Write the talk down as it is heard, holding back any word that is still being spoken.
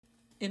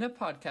In a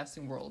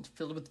podcasting world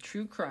filled with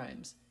true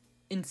crimes,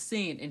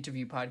 insane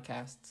interview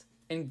podcasts,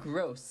 and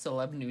gross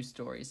celeb news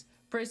stories,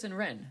 Bryce and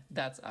Ren,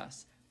 that's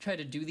us, try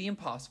to do the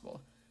impossible.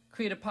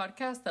 Create a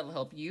podcast that'll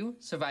help you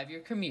survive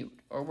your commute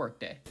or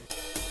workday.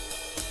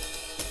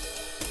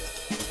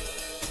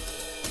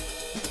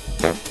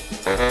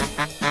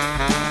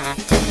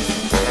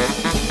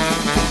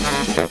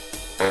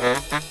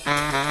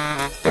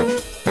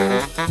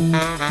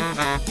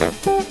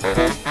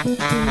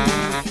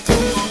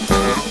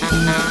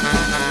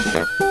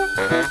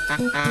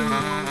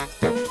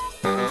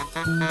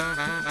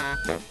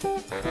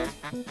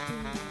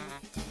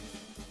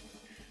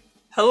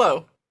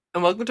 Hello,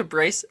 and welcome to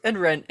Bryce and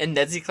Ren and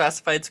Ned's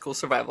Declassified School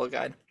Survival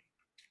Guide.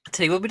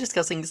 Today we'll be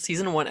discussing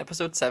Season 1,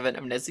 Episode 7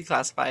 of Ned's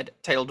Declassified,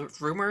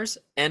 titled Rumors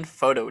and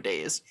Photo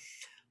Days.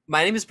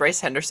 My name is Bryce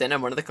Henderson.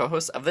 I'm one of the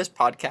co-hosts of this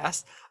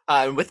podcast.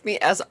 And with me,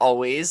 as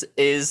always,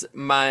 is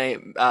my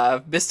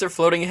Mr.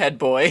 Floating Head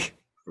Boy,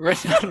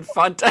 Renan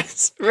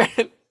Fontes.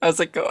 Ren, how's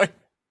it going?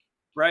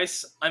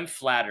 Bryce, I'm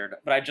flattered,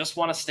 but I just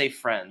want to stay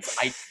friends.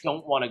 I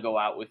don't want to go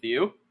out with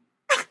you.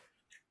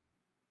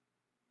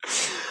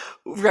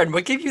 Ren,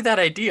 what gave you that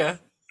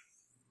idea?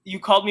 You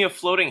called me a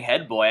floating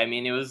head boy. I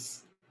mean,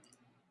 it's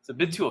a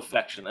bit too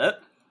affectionate.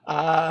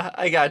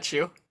 I got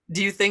you.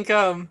 Do you think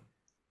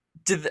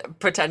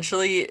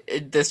potentially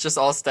this just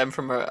all stem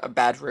from a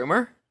bad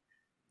rumor?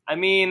 I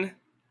mean,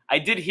 I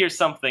did hear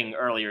something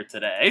earlier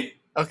today.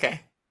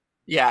 Okay.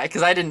 Yeah,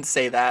 because I didn't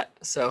say that.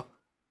 So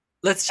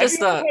let's Have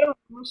just you ever had a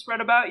rumor spread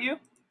about you?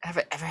 have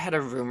I ever had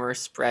a rumor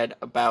spread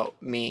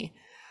about me?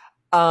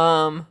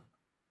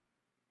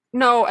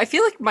 No, I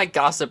feel like my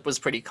gossip was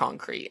pretty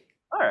concrete.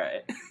 All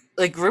right.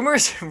 Like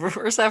rumors have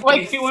to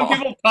Like be when false.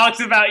 people talked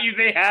about you,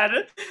 they had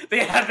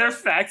their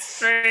facts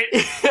straight.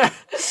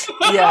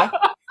 Yeah.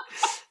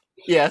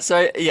 Yeah, so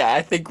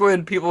I think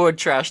when people would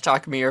trash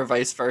talk me or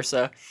vice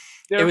versa,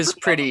 They're it was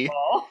pretty,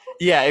 forgettable.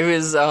 yeah, it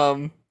was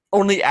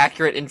only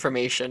accurate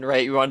information,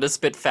 right? You wanted to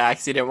spit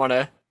facts, you didn't want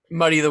to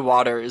muddy the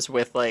waters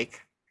with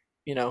like,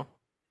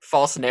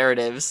 false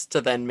narratives to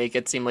then make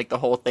it seem like the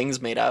whole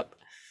thing's made up.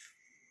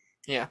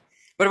 Yeah.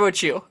 What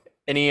about you?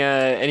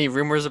 Any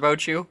rumors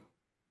about you?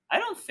 I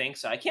don't think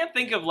so. I can't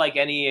think of like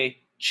any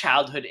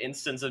childhood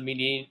instance of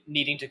me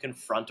needing to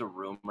confront a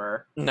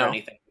rumor No. or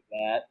anything like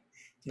that.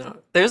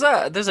 No. There's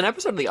an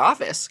episode of The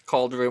Office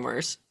called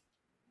Rumors.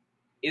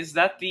 Is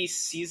that the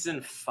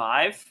season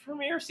 5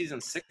 premiere? Season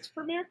 6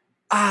 premiere?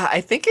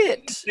 I think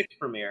it 6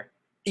 premiere.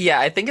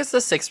 Yeah, I think it's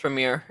the sixth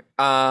premiere.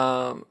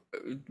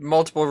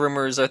 Multiple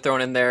rumors are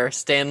thrown in there.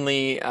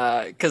 Stanley,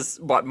 because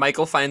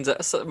Michael finds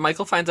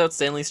out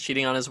Stanley's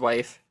cheating on his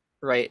wife,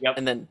 right? Yep.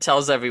 And then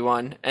tells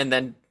everyone, and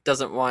then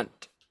doesn't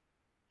want.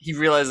 He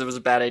realizes it was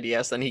a bad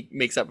idea, so then he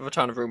makes up a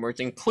ton of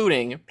rumors,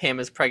 including Pam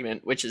is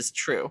pregnant, which is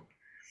true.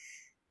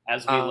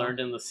 As we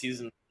learned in the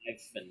season 5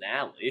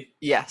 finale.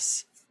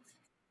 Yes,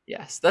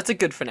 that's a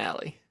good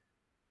finale.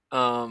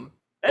 That's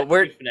But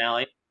we're a good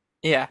finale.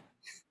 yeah,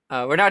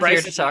 we're not Bryce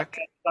here to and talk.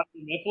 Dr.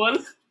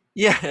 Mifflin.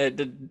 Yeah,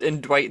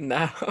 and Dwight in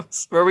the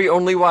house, where we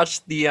only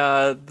watched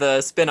the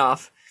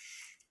spin-off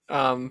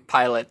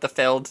pilot, the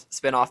failed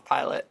spin-off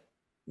pilot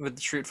with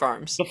the Schrute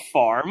Farms. The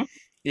farm.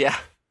 Yeah.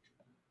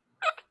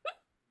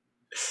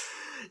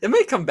 It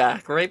might come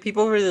back, right?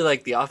 People really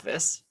like The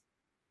Office.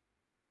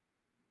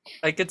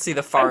 I could see the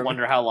I farm.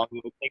 wonder how long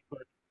it would take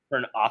for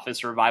an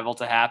Office revival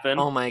to happen.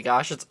 Oh my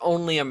gosh, it's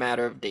only a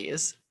matter of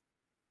days.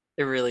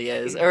 It really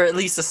is. Or at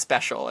least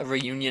a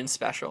reunion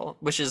special,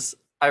 which is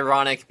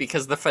ironic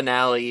because the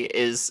finale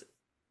is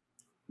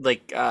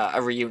like a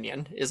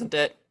reunion, isn't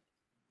it?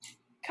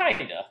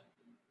 Kinda.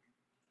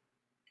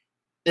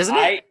 Isn't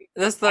it?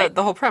 That's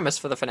the whole premise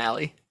for the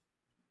finale.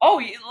 Oh,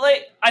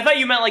 like I thought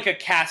you meant like a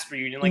cast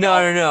reunion. Like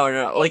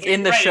No. Like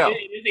in the right, show. It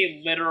is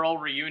a literal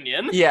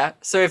reunion. Yeah,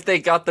 so if they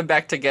got them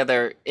back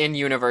together in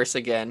universe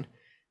again,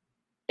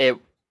 it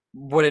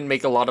wouldn't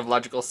make a lot of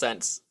logical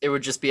sense. It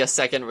would just be a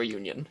second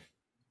reunion.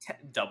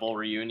 Double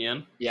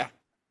reunion. Yeah.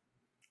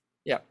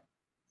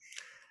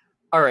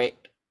 All right.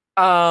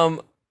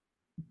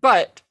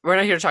 But we're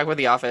not here to talk about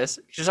The Office.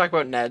 We're here to talk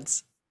about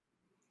Ned's.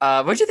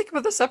 What did you think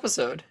about this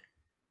episode?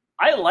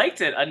 I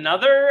liked it.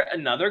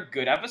 Another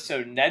good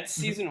episode. Ned's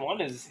season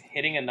 1 is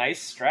hitting a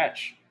nice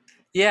stretch.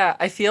 Yeah,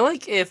 I feel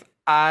like if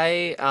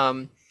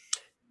someone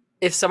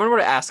were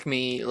to ask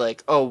me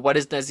like, "Oh, what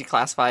is Ned's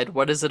Declassified?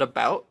 What is it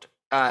about?"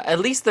 At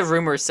least the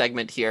rumors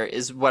segment here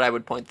is what I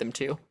would point them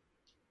to.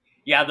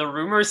 Yeah, the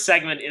rumors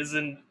segment is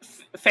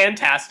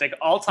fantastic,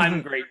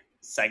 all-time great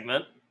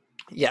segment.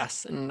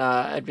 Yes, and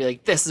I'd be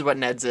like, "This is what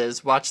Ned's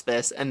is. Watch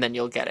this, and then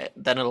you'll get it.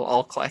 Then it'll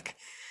all click."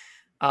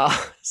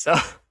 So,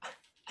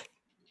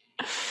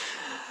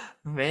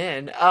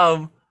 man,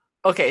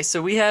 okay.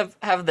 So we have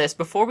this.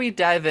 Before we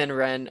dive in,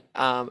 Ren,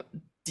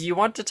 do you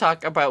want to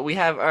talk about? We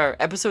have our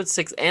episode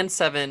 6 and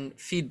 7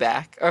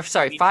 feedback, or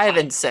sorry, 5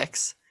 and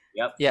 6.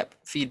 Yep,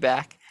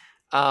 feedback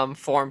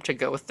form to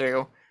go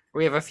through.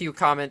 We have a few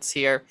comments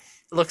here.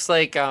 It looks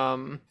like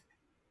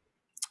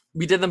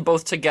we did them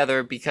both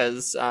together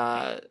because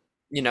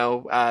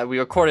we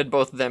recorded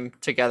both of them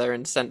together,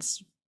 and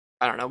since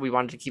I don't know, we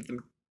wanted to keep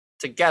them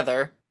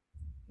together.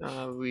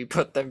 We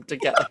put them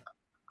together.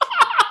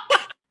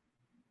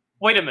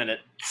 Wait a minute.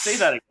 Say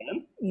that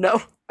again.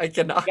 No, I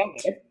cannot.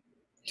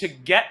 To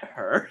get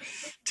her.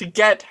 To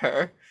get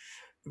her.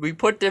 We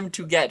put them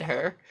to get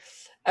her.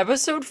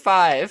 Episode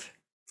 5.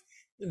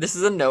 This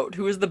is a note.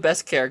 Who is the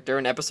best character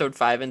in episode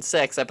 5 and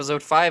 6?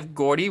 Episode 5,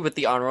 Gordy with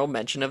the honorable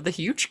mention of the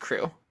huge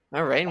crew.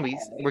 All right, and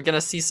we're going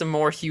to see some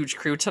more huge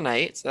crew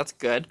tonight, so that's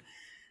good.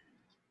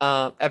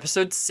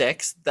 Episode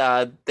 6,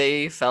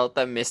 they felt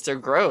that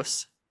Mr.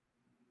 Gross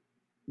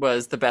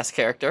was the best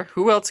character.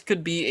 Who else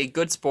could be a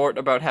good sport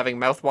about having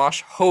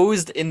mouthwash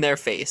hosed in their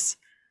face?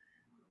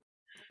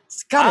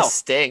 It's gotta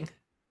sting.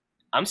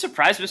 I'm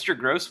surprised Mr.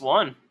 Gross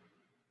won.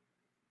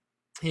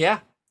 Yeah,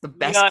 the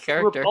best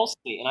character.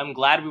 And I'm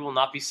glad we will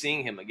not be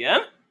seeing him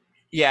again.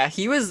 Yeah,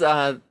 he was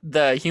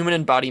the human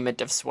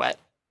embodiment of sweat.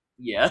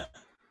 Yeah.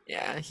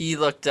 Yeah, he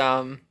looked,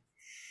 when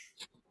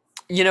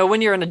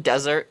you're in a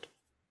desert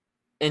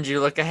and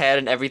you look ahead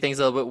and everything's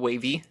a little bit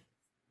wavy.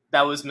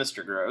 That was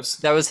Mr. Gross.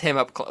 That was him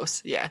up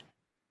close, yeah.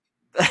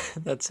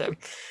 That's him.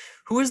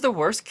 Who is the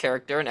worst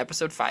character in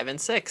episode 5 and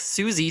 6?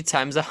 Susie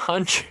times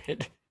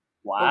 100.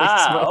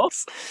 Wow.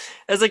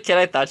 As a kid,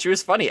 I thought she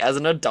was funny. As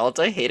an adult,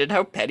 I hated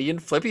how petty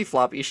and flippy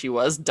floppy she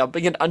was.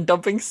 Dumping and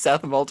undumping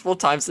Seth multiple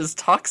times is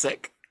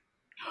toxic.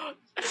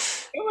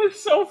 It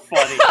was so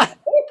funny.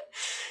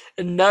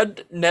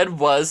 Ned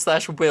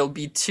was/will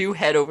be too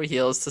head over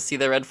heels to see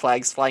the red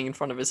flags flying in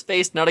front of his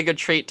face. Not a good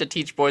trait to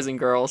teach boys and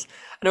girls.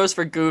 I know it's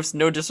for goofs.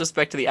 No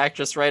disrespect to the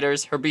actress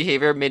writers. Her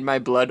behavior made my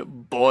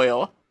blood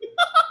boil.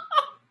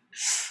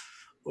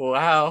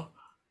 Wow.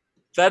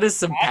 That is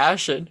some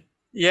passion.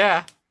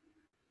 Yeah.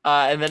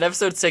 And then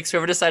episode 6,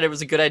 whoever decided it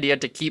was a good idea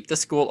to keep the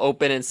school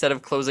open instead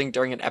of closing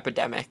during an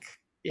epidemic.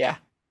 Yeah.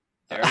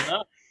 Fair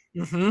enough.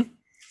 Mm-hmm.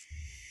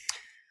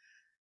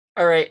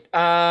 All right.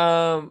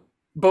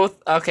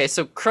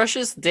 So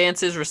Crush's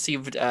dances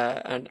received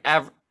an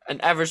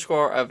average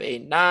score of a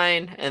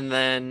 9, and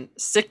then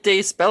Sick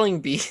Day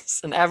Spelling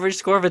Bees an average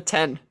score of a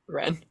 10.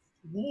 Ren.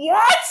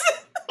 What?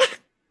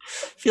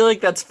 Feel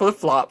like that's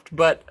flip-flopped,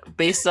 but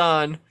based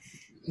on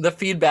the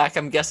feedback,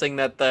 I'm guessing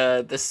that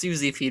the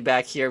Susie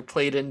feedback here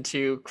played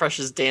into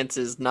Crush's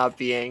dances not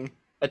being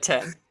a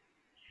 10.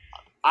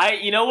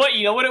 You know what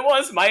it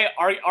was?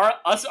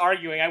 Us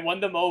arguing. I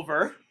won them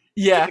over.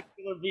 Yeah,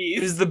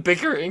 it was the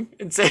bickering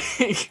and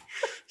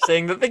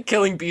saying that the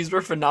killing bees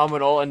were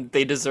phenomenal and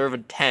they deserve a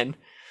 10.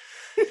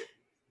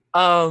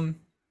 All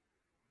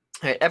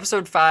right,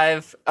 episode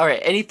 5. All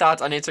right, any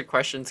thoughts, unanswered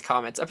questions,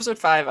 comments? Episode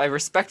 5, I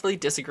respectfully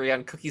disagree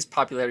on Cookie's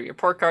popularity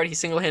report card. He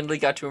single-handedly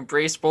got to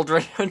embrace World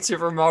Renowned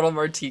Supermodel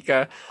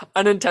Martika,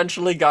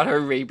 unintentionally got her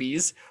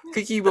rabies.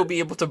 Cookie will be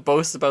able to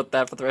boast about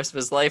that for the rest of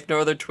his life. No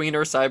other tween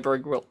or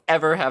cyborg will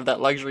ever have that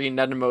luxury.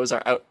 Ned and Mose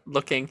are out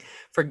looking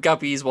for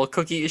guppies while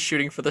Cookie is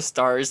shooting for the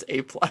stars,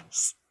 A+.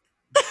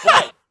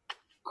 But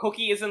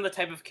Cookie isn't the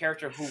type of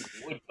character who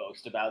would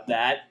boast about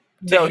that.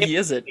 No, he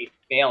isn't. A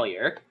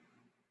failure.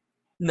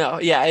 No,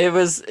 yeah,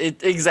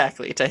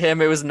 exactly. To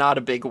him, it was not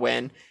a big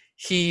win.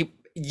 He,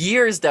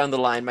 years down the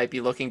line, might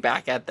be looking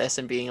back at this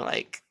and being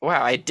like,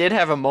 wow, I did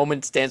have a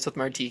moment's dance with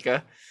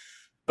Martika.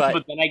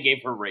 But then I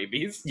gave her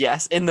rabies.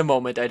 Yes, in the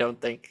moment, I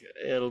don't think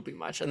it'll be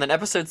much. And then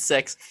episode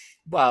 6,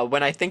 wow,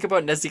 when I think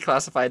about Ned's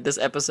Declassified, this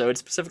episode,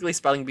 specifically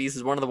Spelling Bees,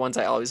 is one of the ones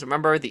I always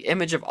remember. The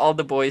image of all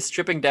the boys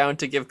stripping down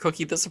to give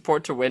Cookie the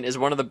support to win is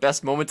one of the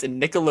best moments in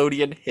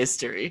Nickelodeon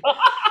history.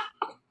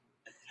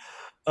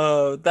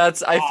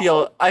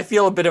 I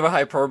feel a bit of a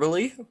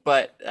hyperbole,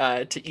 but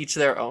to each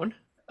their own.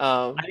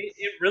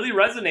 It really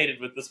resonated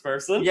with this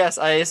person. Yes,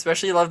 I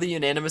especially love the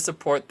unanimous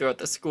support throughout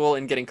the school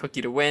in getting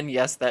Cookie to win.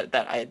 Yes, that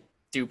I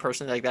do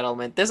personally like that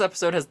element. This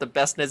episode has the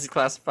best Ned's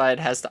Declassified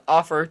has to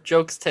offer,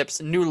 jokes,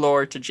 tips, new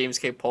lore to James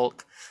K.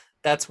 Polk.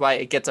 That's why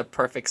it gets a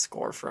perfect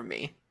score from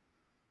me.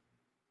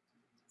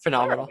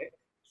 Phenomenal.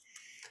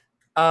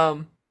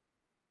 Right.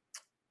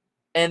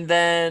 And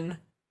then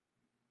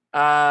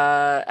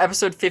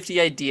episode 50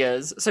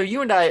 ideas. So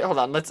you and I, hold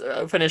on, let's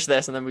finish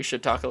this and then we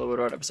should talk a little bit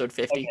about episode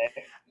 50.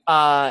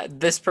 Okay.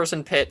 This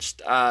person pitched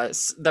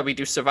that we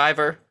do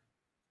Survivor.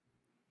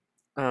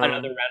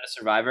 Another round of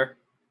Survivor.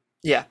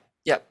 Yeah.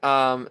 Yep.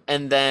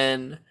 And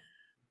then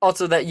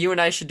also that you and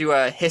I should do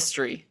a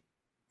history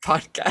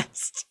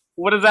podcast.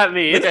 What does that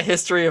mean? Like a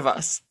history of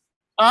us.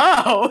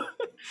 Oh,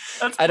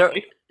 that's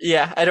funny.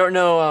 I don't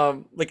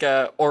know. Like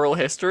a oral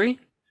history,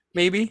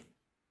 maybe.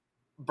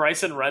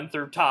 Bryce and Ren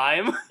through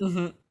time.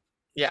 Mm-hmm.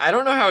 Yeah, I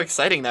don't know how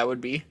exciting that would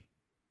be.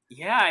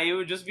 Yeah, it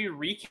would just be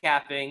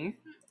recapping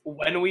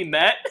when we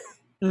met.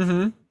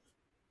 Mm-hmm.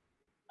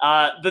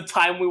 The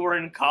time we were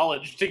in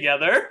college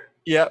together.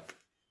 Yep.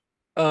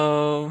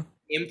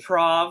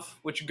 Improv,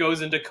 which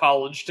goes into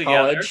college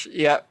together. College,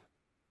 yep.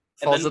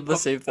 Falls into the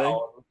same thing.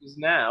 Which is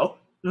now.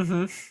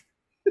 Mm-hmm.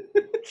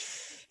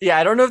 Yeah,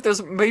 I don't know if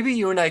there's... Maybe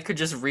you and I could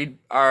just read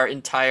our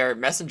entire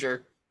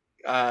Messenger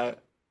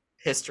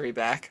history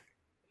back.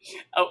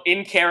 Oh,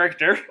 in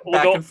character.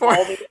 Back and forth.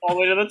 All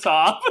the way to the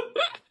top.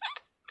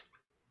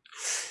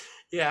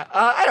 Yeah,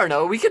 I don't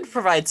know. We could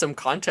provide some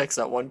context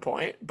at one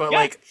point, but Yeah,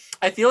 like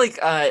I feel like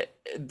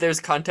there's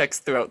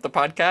context throughout the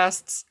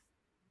podcasts.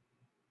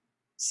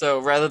 So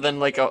rather than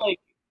like a like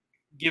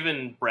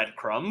given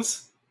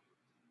breadcrumbs.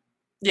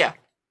 yeah,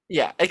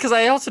 yeah, because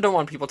I also don't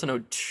want people to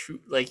know too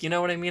like you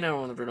know what I mean. I don't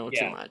want them to know too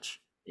Yeah,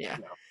 much. Yeah,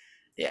 no,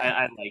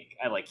 yeah,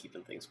 I like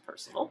keeping things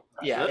personal,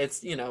 yeah. private.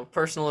 It's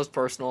personal is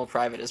personal,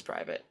 private is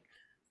private.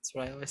 That's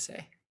what I always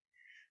say.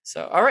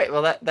 So all right,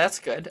 well that's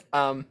good.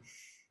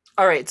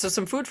 All right, so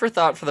some food for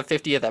thought for the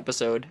 50th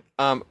episode.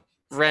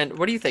 Ren,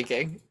 what are you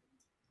thinking?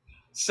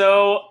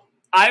 So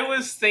I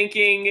was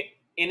thinking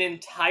an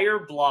entire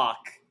block.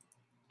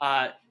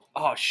 Uh,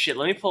 oh shit,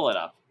 let me pull it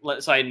up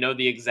so I know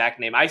the exact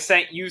name. I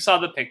sent you saw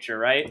the picture,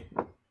 right?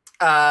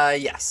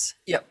 Yes.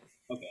 Yep.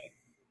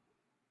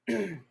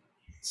 Okay.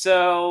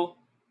 So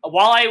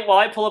while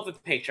I pull up the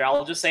picture,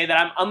 I'll just say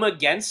that I'm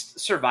against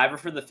Survivor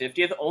for the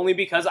 50th only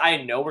because I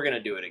know we're gonna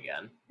do it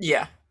again.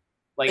 Yeah.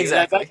 Like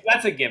Exactly.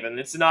 that's a given.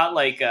 It's not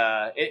like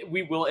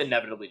we will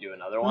inevitably do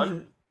another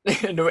one.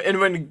 Mhm. And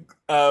when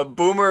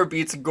Boomer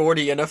beats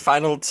Gordy in a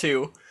final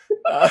two,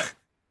 uh,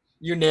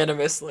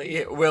 unanimously,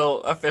 it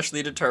will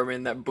officially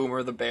determine that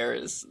Boomer the Bear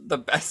is the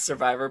best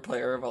Survivor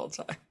player of all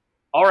time.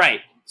 All right.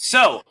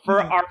 So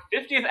for Mhm. our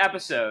 50th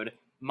episode,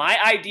 my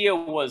idea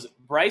was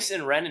Bryce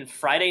and Ren and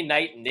Friday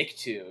Night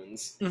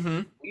Nicktoons.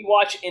 Mhm. We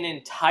watch an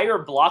entire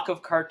block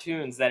of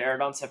cartoons that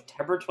aired on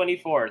September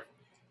 24th,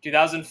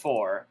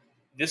 2004.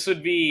 This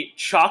would be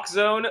Chalk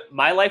Zone,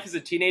 My Life as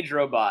a Teenage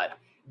Robot,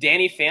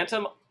 Danny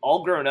Phantom,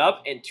 All Grown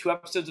Up, and 2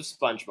 episodes of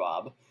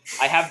SpongeBob.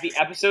 I have the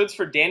episodes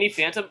for Danny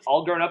Phantom,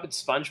 All Grown Up, and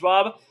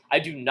SpongeBob. I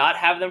do not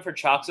have them for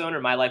Chalk Zone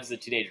or My Life as a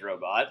Teenage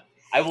Robot.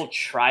 I will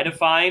try to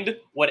find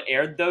what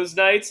aired those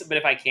nights, but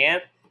if I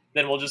can't,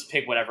 then we'll just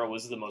pick whatever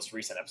was the most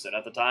recent episode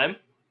at the time.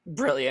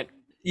 Brilliant.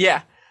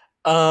 Yeah.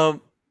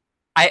 Um,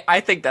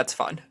 I think that's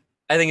fun.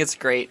 I think it's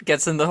great.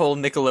 Gets in the whole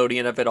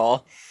Nickelodeon of it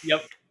all.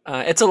 Yep,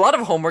 It's a lot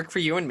of homework for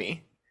you and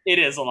me. it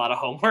is a lot of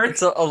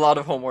It's homework. a lot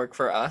of homework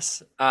for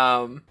us.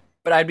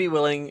 But I'd be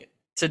willing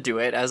to do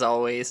it as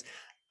always.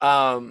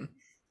 Um,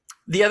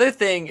 the other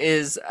thing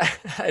is,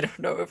 I don't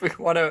know if we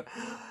want to.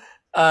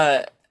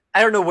 Uh,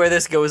 I don't know where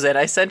this goes in.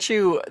 I sent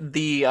you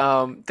the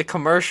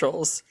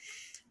commercials,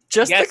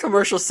 just the Yes,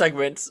 commercial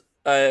segments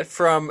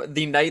from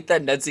the night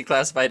that Ned's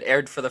Classified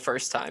aired for the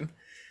first time.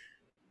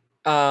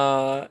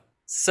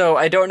 So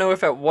I don't know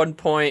if at one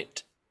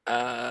point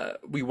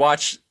we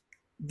watch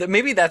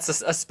maybe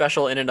that's a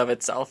special in and of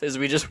itself is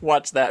we just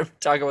watch that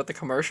talk about the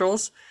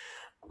commercials.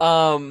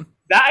 Um,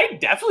 that I'd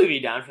definitely be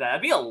down for that.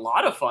 That'd be a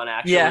lot of fun,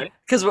 yeah, actually.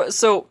 because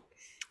so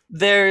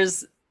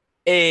there's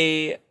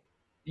a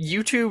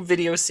YouTube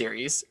video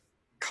series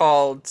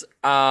called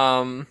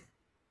oh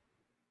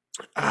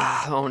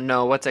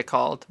no, what's it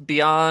called?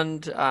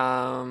 Beyond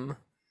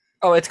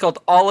oh, it's called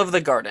All of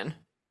the Garden.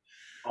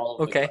 All of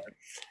the Okay. cards.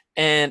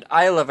 And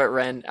I love it,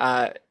 Ren.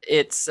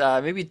 It's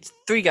maybe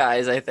three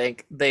guys, I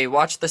think. They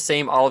watch the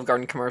same Olive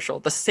Garden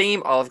commercial,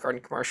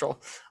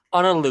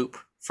 on a loop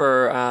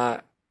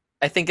for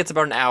I think it's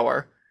about an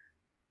hour,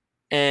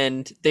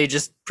 and they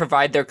just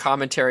provide their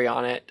commentary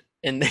on it,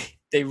 and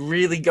they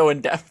really go in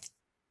depth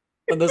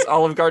on this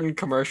Olive Garden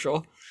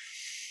commercial.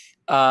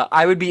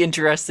 I would be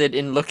interested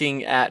in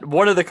looking at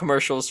one of the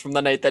commercials from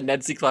the night that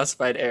Ned's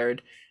Declassified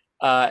aired,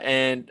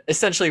 and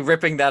essentially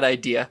ripping that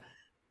idea,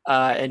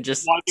 and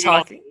just Watching it all.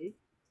 talking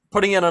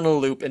putting it on a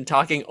loop and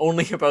talking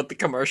only about the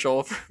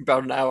commercial for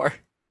about an hour.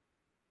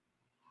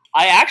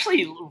 I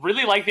actually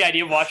really like the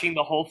idea of watching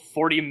the whole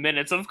 40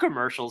 minutes of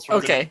commercials from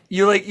the. Okay,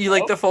 you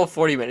like the full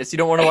 40 minutes. You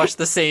don't want to watch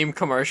the same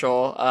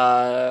commercial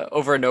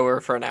over and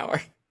over for an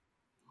hour.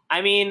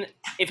 I mean,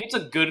 if it's a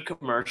good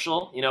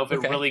commercial, if it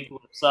Okay. really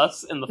grips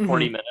us in the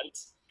 40 Hmm.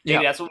 minutes, maybe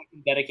Yeah. that's what we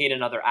can dedicate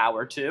another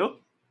hour to.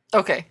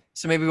 Okay.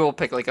 So maybe we'll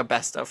pick like a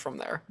best of from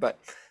there. But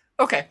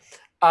okay.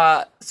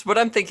 So what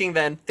I'm thinking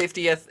then,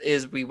 50th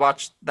is we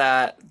watch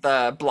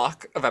the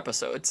block of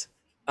episodes.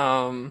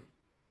 Um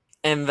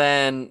and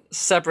then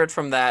separate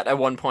from that, at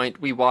one point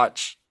we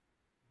watch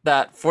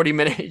that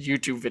 40-minute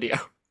YouTube video.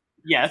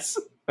 Yes.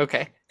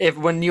 Okay. If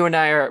when you and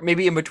I are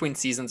maybe in between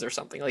seasons or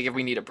something, like if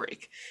we need a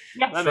break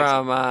Yeah, that makes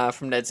sense.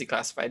 from Ned's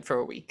Classified for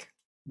a week,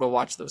 we'll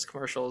watch those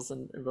commercials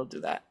and we'll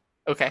do that.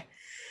 Okay.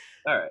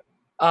 All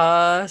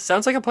right.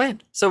 Sounds like a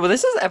plan. So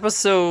this is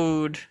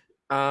episode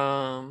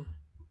um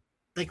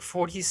like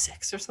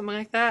 46 or something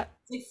like that.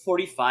 It's like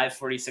 45,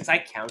 46. I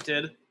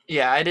counted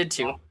Yeah, I did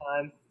too. last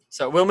time.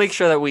 So we'll make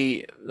sure that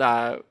we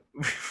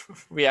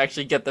we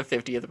actually get the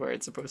 50th where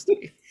it's supposed to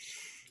be.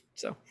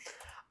 So,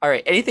 all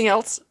right. Anything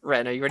else,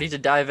 Ren? Are you ready to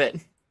dive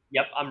in?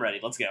 Yep, I'm ready.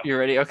 Let's go. You're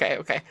ready? Okay,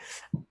 okay.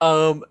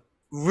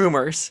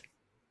 Rumors.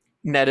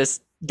 Ned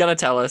is gonna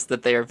tell us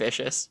that they are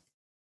vicious.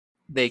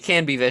 They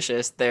can be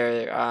vicious.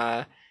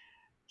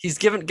 He's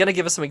gonna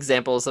give us some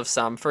examples of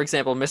some. For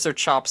example, Mr.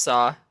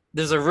 Chopsaw.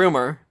 There's a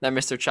rumor that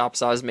Mr.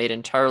 Chopsaw is made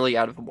entirely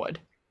out of wood.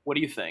 What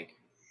do you think?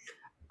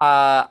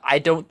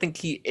 I don't think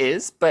he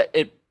is, but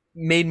it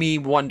made me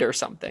wonder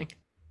something.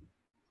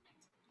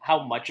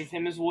 How much of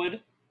him is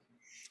wood?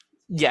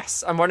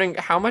 Yes, I'm wondering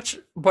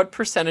what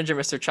percentage of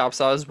Mr.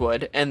 Chopsaw is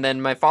wood, and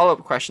then my follow-up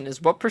question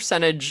is, what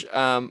percentage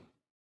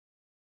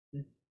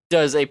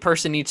does a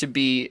person need to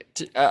be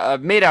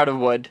made out of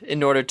wood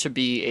in order to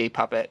be a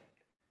puppet?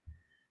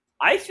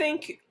 I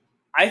think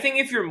I think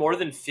if you're more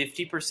than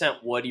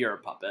 50% wood, you're a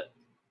puppet.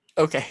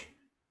 Okay,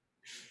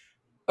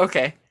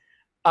 okay,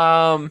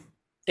 um,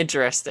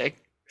 interesting.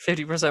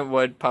 50%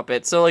 wood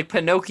puppet. So like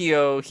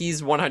Pinocchio,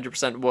 he's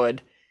 100%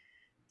 wood.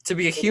 To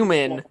be a So he's not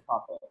human, a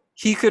puppet.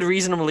 he could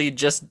reasonably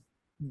just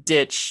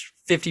ditch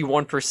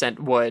 51%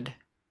 wood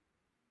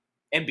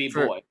And be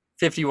for boy.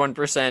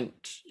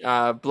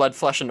 51% blood,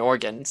 flesh, and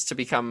organs to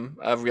become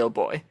a real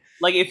boy.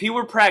 Like if he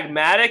were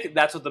pragmatic,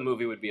 that's what the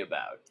movie would be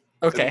about.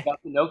 It would be Okay.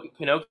 about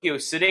Pinocchio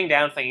sitting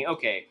down thinking,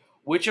 okay,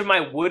 which of my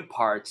wood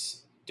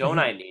parts don't Hmm.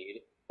 I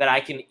need that I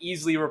can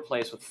easily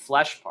replace with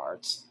flesh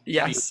parts to be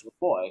a Yes. real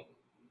boy?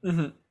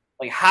 Hmm.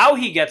 Like how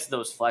he gets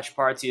those flesh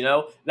parts,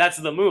 that's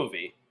the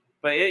movie.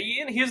 But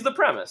here's the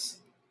premise.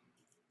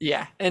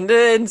 Yeah. And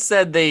then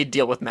instead they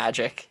deal with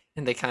magic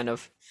and they kind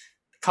of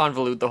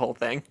convolute the whole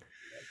thing.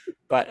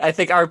 But I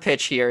think our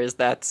pitch here is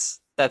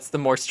that's the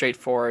more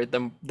straightforward,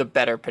 the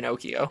better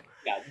Pinocchio.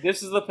 Yeah,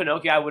 this is the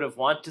Pinocchio I would have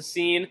wanted to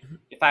seen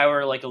if I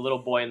were like a little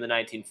boy in the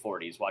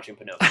 1940s watching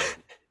Pinocchio.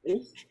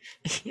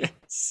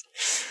 Yes.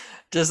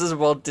 Just as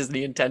Walt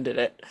Disney intended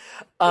it.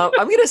 I'm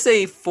gonna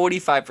say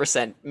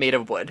 45% made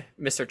of wood,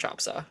 Mr.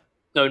 Chopsaw.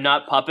 So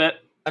not puppet.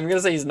 I'm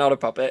gonna say he's not a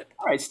puppet.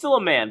 All right, still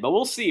a man, but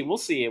we'll see. We'll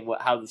see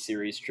how the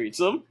series treats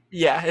him.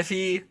 Yeah, if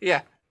he,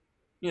 yeah,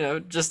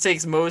 just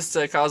takes Moe's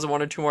to cause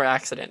one or two more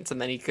accidents,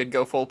 and then he could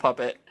go full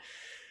puppet.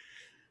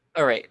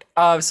 All right.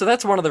 So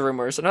that's one of the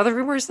rumors. Another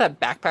rumor is that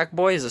Backpack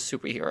Boy is a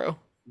superhero.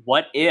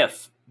 What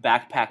if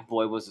Backpack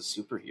Boy was a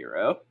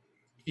superhero?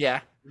 Yeah.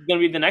 It's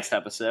gonna be the next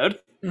episode.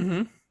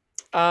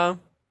 Mm-hmm.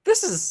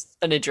 This is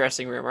an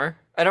interesting rumor.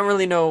 I don't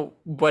really know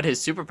what his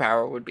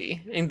superpower would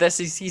be. And this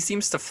is, he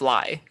seems to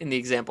fly in the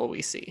example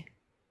we see.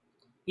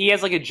 He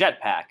has like a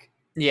jetpack.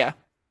 Yeah.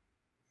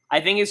 I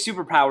think his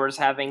superpower is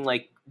having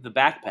like the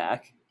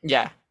backpack.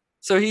 Yeah.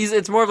 So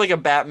it's more of like a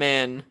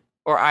Batman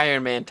or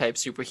Iron Man type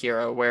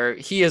superhero where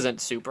he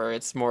isn't super.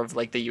 It's more of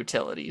like the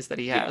utilities that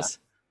he has.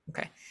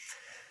 Okay.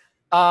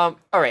 All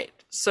right.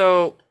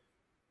 So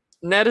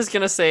Ned is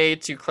gonna say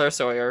to Claire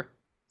Sawyer,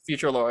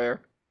 future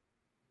lawyer,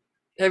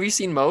 "Have you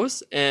seen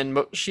Mose?" And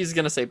she's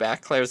gonna say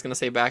back. Claire's gonna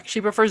say back. She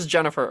prefers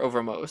Jennifer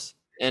over Mose.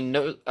 And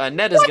no,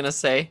 Ned is gonna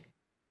say,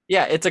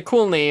 "Yeah, it's a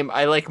cool name.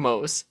 I like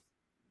Mose."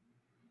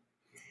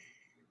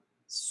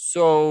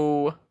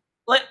 So,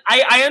 Like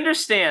I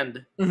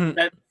understand mhm.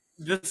 that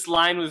this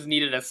line was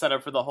needed as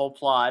setup for the whole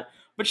plot,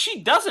 but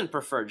she doesn't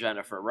prefer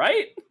Jennifer,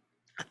 right?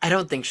 I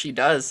don't think she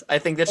does. I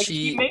think that Like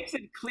he she makes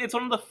it clear. It's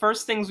one of the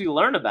first things we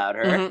learn about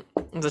her.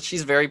 that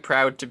she's very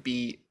proud to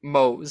be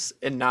Mose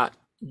and not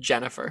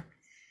Jennifer.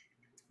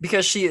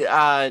 Because she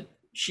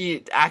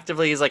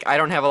actively is like, I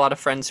don't have a lot of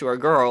friends who are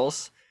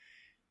girls,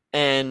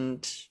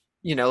 and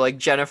like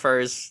Jennifer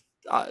is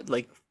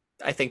like,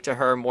 I think to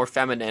her more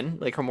feminine,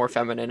 like her more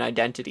feminine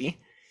identity.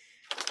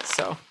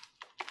 So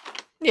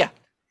yeah,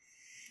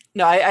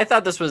 no, I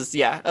thought this was,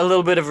 yeah, a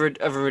little bit of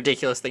a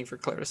ridiculous thing for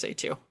Claire to say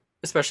too,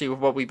 especially with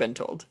what we've been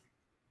told.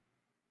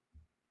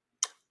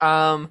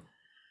 Um,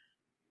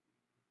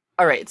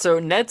 all right, so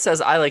Ned says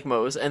I like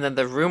Mose, and then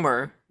the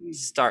rumor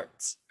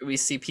starts. We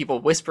see people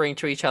whispering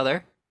to each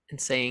other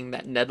and saying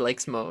that Ned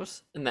likes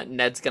Mose and that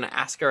Ned's gonna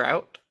ask her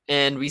out.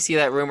 And we see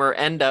that rumor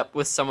end up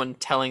with someone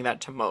telling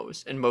that to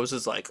Mose, and Mose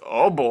is like,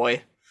 "Oh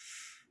boy,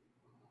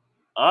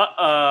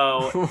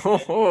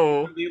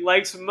 Uh-oh. He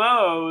likes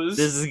Mose.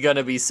 This is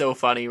gonna be so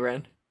funny,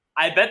 Ren."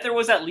 I bet there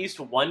was at least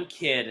one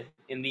kid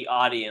in the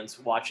audience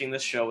watching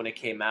this show when it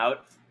came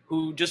out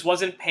who just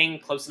wasn't paying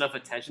close enough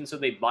attention, so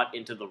they bought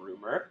into the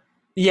rumor.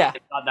 Yeah, They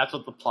thought that's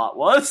what the plot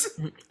was.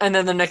 and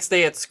then the next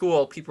day at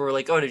school, people were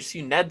like, "Oh, did you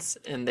see Ned's?"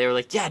 And they were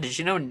like, "Yeah, did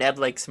you know Ned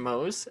likes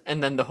Mose?"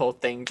 And then the whole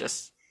thing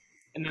just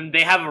And then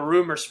they have a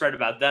rumor spread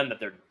about them that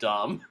they're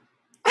dumb.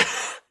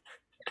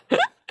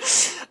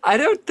 I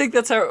don't think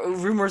that's how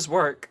rumors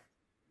work.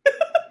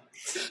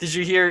 Did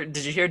you hear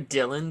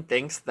Dylan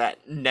thinks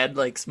that Ned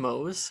likes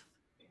Mose?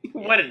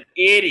 What an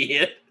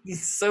idiot.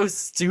 He's so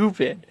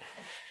stupid.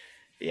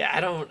 Yeah, I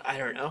don't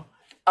know.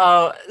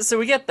 So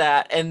we get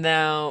that, and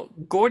now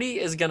Gordy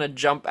is gonna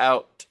jump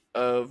out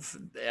of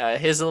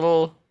his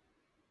little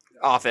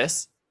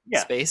office Yeah.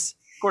 space.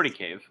 Gordy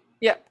Cave.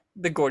 Yep,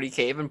 the Gordy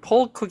cave, and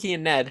pull Cookie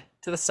and Ned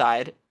to the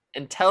side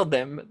and tell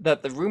them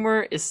that the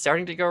rumor is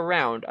starting to go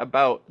around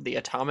about the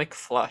atomic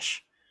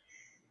flush.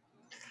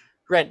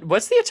 Ren,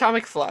 what's the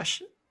atomic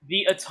flush?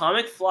 The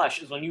atomic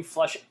flush is when you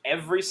flush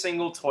every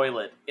single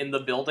toilet in the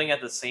building at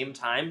the same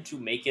time to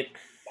make it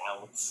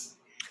bounce.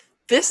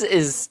 This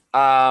isn't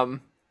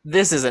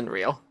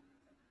real.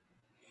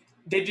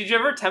 Did you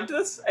ever attempt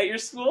this at your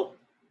school?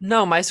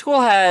 No, my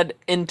school had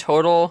in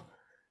total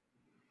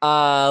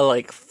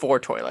like 4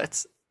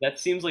 toilets. That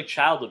seems like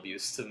child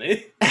abuse to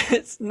me.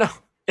 It's no.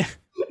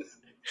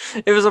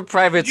 It was a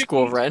private You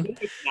school, can Ren.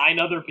 sleep with 9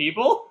 other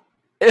people?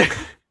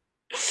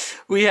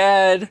 We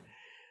had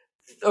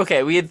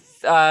okay, we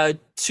had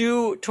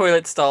two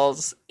toilet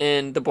stalls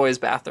in the boys'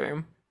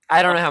 bathroom.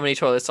 I don't know how many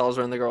toilet stalls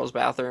were in the girls'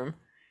 bathroom.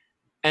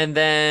 And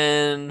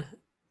then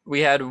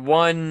we had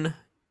one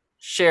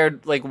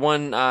shared, like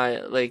one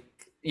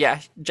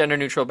yeah, gender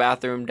neutral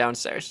bathroom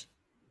downstairs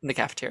in the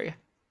cafeteria.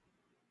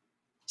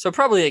 So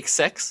probably like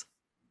six.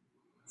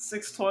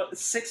 Six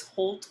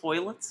whole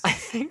toilets. I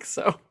think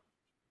so.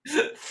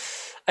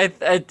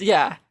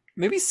 Yeah,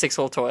 maybe six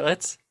whole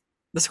toilets.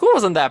 The school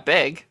wasn't that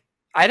big.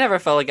 I never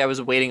felt like I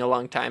was waiting a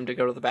long time to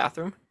go to the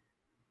bathroom.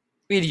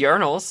 We had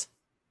urinals,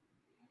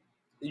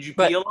 Did you pee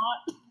but a lot?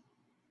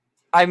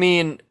 I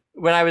mean,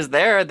 when I was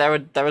there,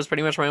 that was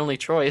pretty much my only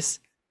choice.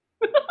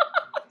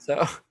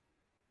 So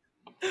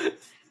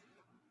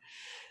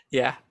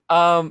yeah,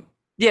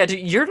 yeah.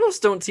 Urinals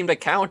don't seem to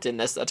count in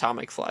this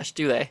atomic flush,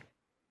 do they?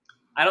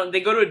 I don't. They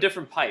go to a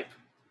different pipe.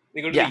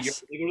 They go to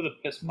Yes. they go to the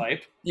piss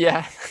pipe.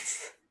 Yeah.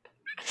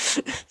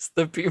 It's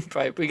the poo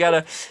pipe.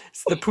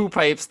 It's the poo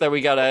pipes that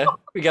we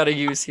gotta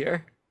use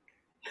here.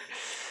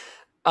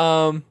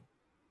 Um,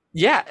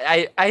 yeah,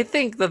 I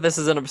think that this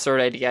is an absurd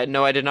idea.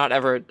 No, I did not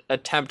ever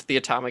attempt the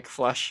atomic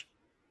flush.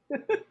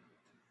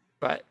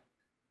 But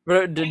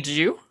did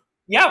you?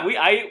 Yeah,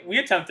 we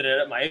attempted it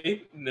at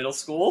my middle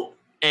school.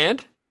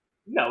 And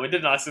No, it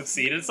did not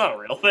succeed. It's not a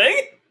real thing.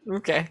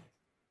 okay.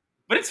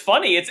 But it's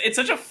funny. It's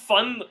such a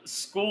fun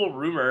school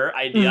rumor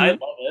idea. I Mhm.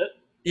 love it.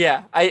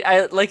 Yeah,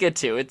 I like it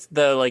too. It's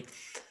the like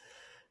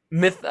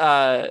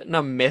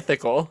not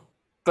mythical,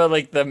 but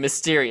like the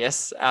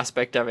mysterious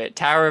aspect of it.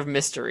 Tower of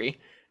Mystery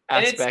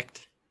And it's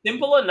aspect.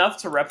 simple enough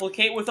to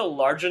replicate with a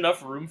large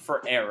enough room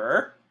for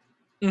error.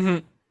 Hmm.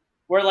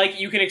 Where like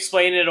you can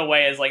explain it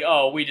away as like,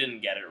 oh, we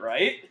didn't get it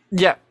right.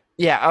 Yeah.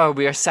 Yeah. Oh,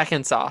 we are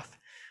seconds off.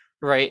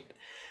 Right.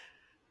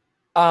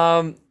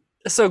 Um,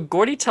 so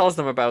Gordy tells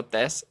them about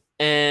this,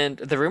 and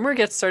the rumor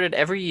gets started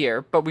every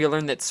year, but we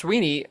learn that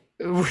Sweeney,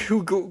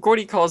 who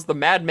Gordy calls the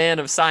madman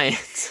of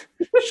science,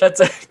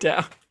 shuts it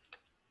down.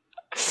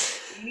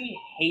 He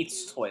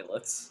hates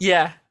toilets.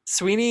 Yeah,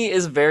 Sweeney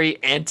is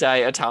very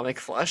anti-atomic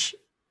flush.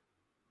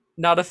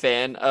 Not a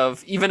fan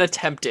of even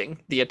attempting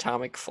the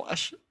atomic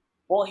flush.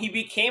 Well, he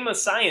became a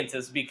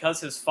scientist because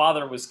his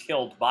father was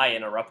killed by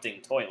an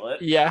erupting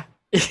toilet. Yeah.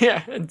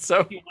 Yeah, and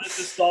so He wanted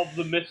to solve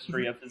the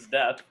mystery of his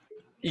death.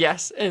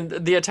 yes, and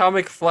the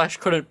atomic flush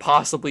couldn't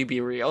possibly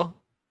be real.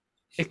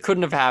 It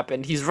couldn't have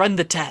happened. He's run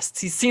the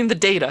tests. He's seen the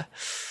data.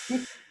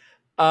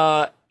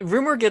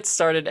 Rumor gets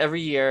started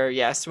every year.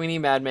 Yeah, Sweeney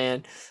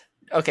Madman.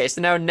 Okay,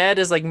 so now Ned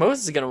is like,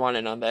 Mose is gonna want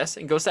in on this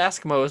and goes to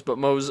ask Mose, but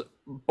Mose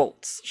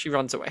bolts. She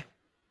runs away.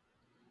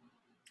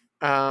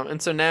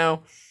 And so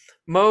now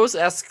Mose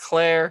asks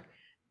Claire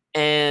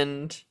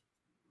and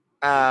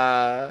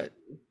uh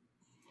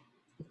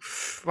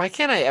why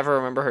can't I ever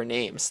remember her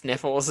name?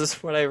 Sniffles is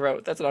what I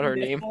wrote. That's not her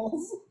name.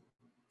 Nipples?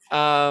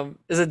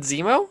 Is it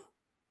Zemo?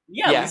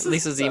 Yeah, Yeah,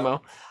 Lisa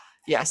Zemo.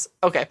 Yes.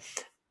 Okay.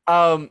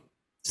 Um,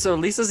 so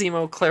Lisa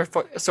Zemo, Claire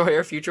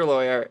Sawyer, future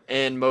lawyer,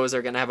 and Mose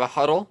are gonna have a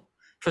huddle,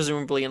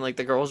 presumably in like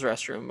the girls'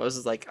 restroom. Mose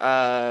is like,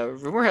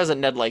 rumor has it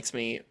Ned likes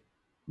me.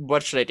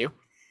 What should I do?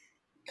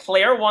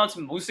 Claire wants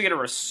Moose to get a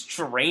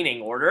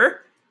restraining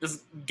order.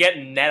 Just get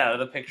Ned out of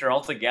the picture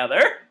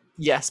altogether.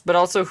 Yes, but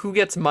also who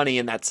gets money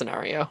in that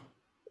scenario?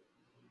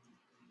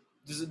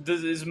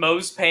 Is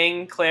Mose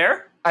paying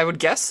Claire? I would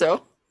guess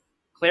so.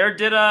 Claire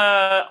did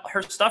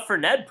her stuff for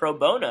Ned pro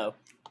bono.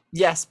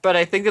 Yes, but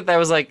I think that that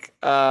was like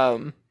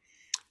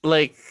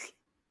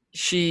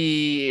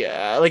she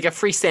like a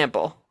free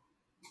sample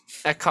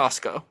at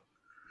Costco.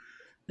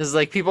 It's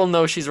like people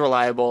know she's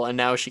reliable, and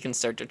now she can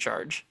start to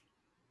charge.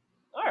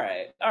 All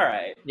right, all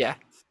right. Yeah.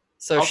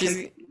 So I'll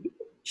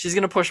she's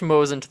gonna push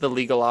Mose into the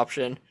legal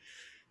option,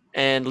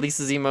 and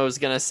Lisa Zemo is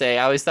gonna say,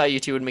 "I always thought you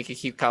two would make a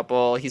cute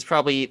couple." He's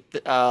probably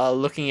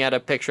looking at a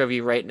picture of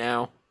you right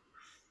now,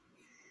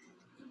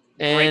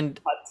 and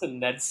cut to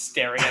Ned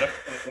staring at a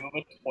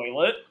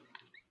toilet.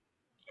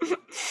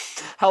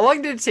 how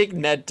long did it take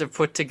Ned to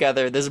put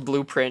together this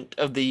blueprint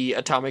of the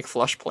atomic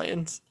flush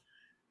plans?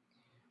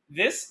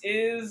 This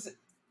is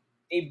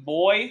a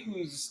boy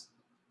who's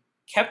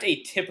kept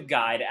a tip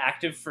guide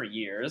active for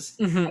years.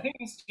 Mhm. I think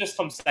it's just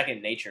some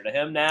second nature to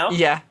him now.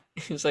 Yeah,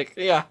 he's like,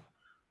 yeah,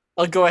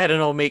 I'll go ahead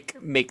and I'll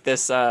make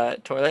this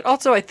toilet.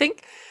 Also, I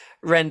think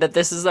Ren that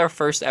this is our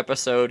first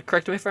episode.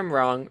 Correct me if I'm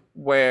wrong.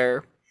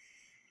 Where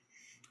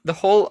the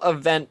whole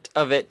event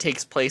of it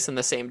takes place in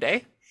the same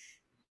day.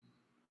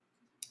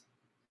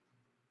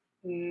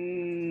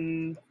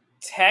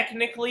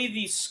 Technically,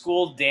 the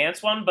school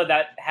dance one, but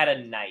that had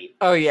a night.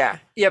 Oh yeah,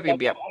 yep. I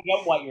get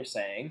what you're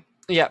saying.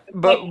 Yeah, It's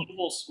but like a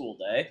full school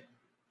day.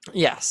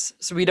 yes,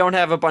 so we don't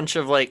have a bunch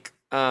of like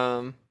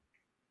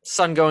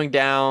sun going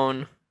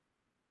down,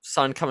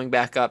 sun coming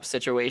back up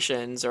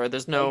situations, or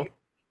there's no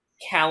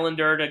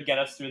Calendar to get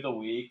us through the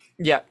week.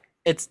 yeah.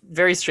 It's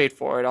very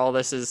straightforward. All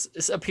this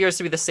appears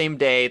to be the same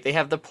day. They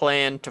have the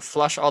plan to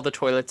flush all the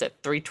toilets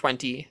at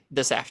 3:20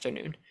 this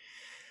afternoon.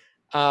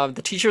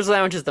 The teacher's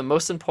lounge is the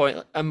most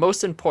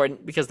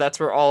important because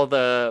that's where all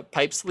the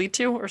pipes lead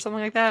to, or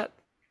something like that.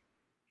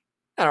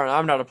 I don't know.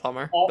 I'm not a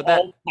plumber, All, but that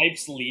all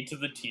pipes lead to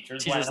the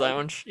teacher's teacher's lounge.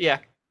 lounge, yeah,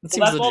 it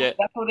Well, seems legit.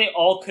 that's where they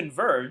all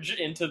converge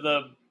into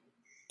the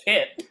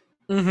pit,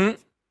 Mm-hmm. The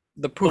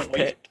the poof waste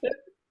pit. pit.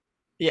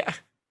 Yeah.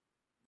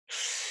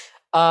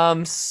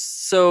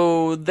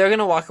 So they're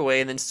gonna walk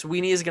away, and then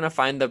Sweeney is gonna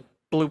find the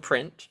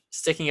blueprint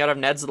sticking out of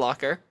Ned's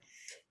locker.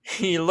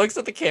 He looks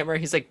at the camera.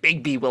 He's like,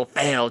 "Bigby will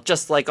fail,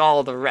 just like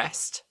all the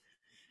rest."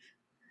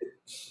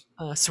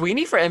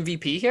 Sweeney for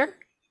MVP here.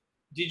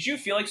 Did you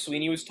feel like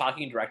Sweeney was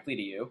talking directly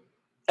to you?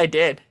 I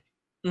did.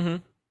 Mm-hmm.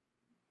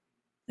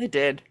 I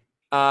did.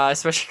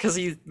 Especially because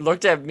he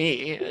looked at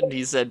me and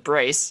he said,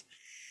 "Brace."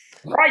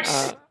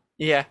 Bryce!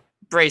 Yeah,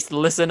 Brace,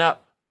 listen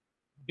up.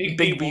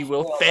 Bigby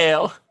will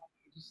fail.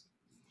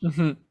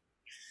 Mhm.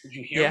 Did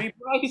you hear Yeah. me,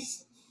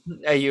 Bryce?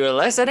 Are you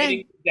listening?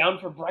 Getting down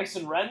for Bryce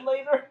and Ren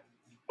later?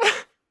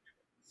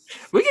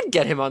 We could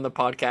get him on the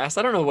podcast.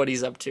 I don't know what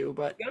he's up to,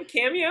 but You got a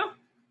cameo?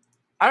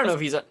 I don't know if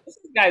he's a What's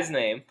this guy's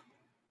name?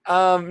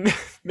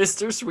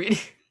 Mr. Sweeney.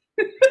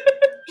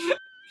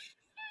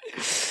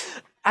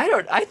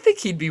 I think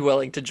he'd be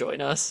willing to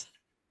join us.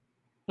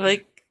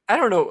 Like, I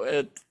don't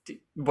know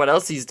what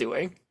else he's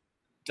doing.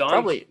 Don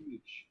Probably.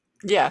 Creech.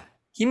 Yeah,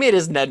 he made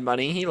his Ned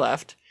money. He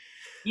left.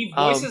 He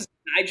voices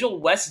Nigel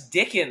West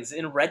Dickens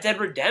in Red Dead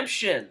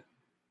Redemption.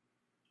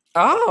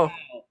 Oh,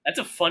 Wow, that's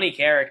a funny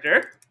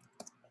character.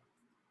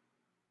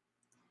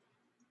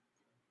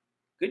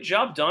 Good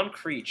job, Don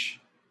Creech.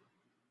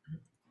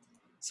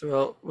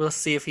 so we'll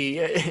see if he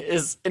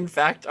is in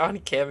fact on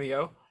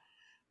Cameo.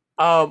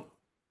 And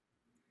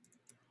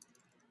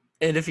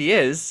if he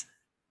is,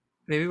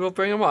 maybe we'll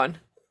bring him on.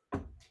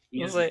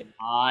 He's like-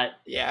 not.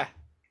 Yeah,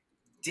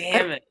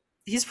 Damn it.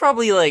 he's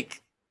probably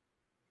like,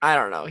 I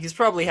don't know. He's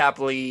probably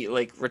happily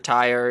like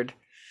retired,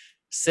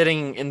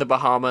 sitting in the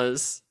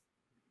Bahamas,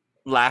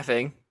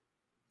 laughing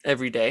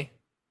every day.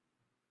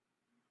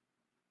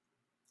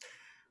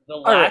 The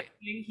All last right.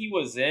 thing he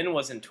was in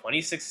was in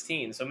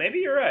 2016, so maybe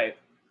you're right.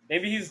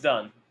 Maybe he's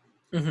done.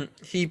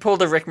 He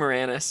pulled a Rick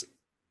Moranis.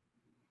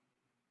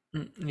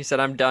 He said,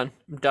 "I'm done.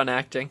 I'm done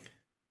acting."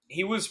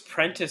 He was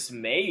Prentice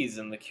Mays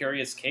in The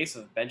Curious Case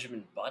of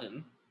Benjamin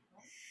Button.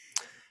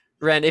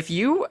 Ren, if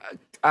you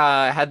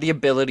had the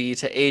ability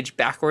to age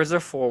backwards or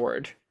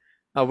forward,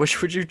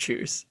 which would you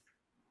choose?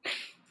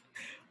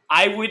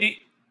 I would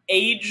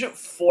age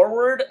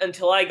forward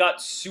until I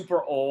got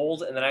super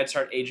old, and then I'd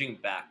start aging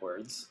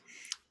backwards.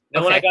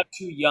 Then when I Okay. got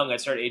too young,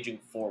 I'd start aging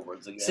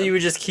forwards again. So you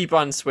would just keep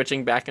on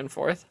switching back and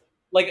forth?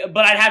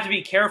 But I'd have to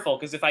be careful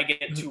because if I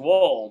get too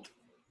old,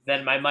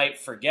 then I might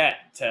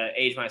forget to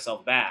age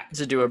myself back.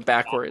 To do it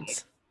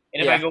backwards.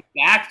 And if Yeah. I go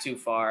back too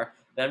far,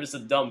 then I'm just a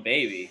dumb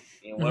baby.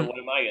 You know, what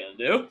am I gonna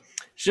do?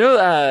 Do you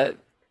know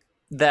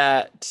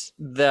that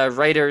the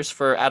writers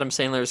for Adam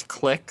Sandler's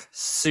Click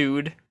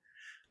sued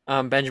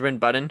Benjamin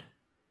Button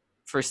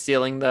for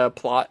stealing the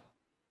plot?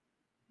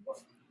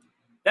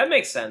 That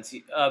makes sense.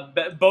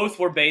 Both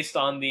were based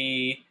on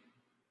the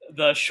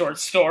short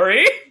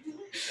story.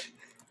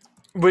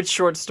 Which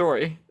short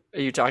story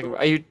are you talking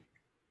about? Are you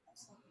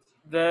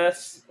The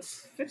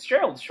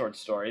Fitzgerald short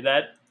story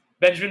that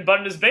Benjamin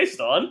Button is based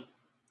on.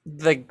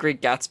 The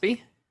Great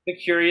Gatsby? The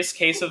Curious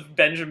Case of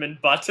Benjamin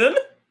Button.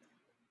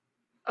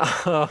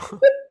 Oh,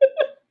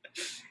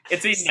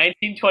 It's a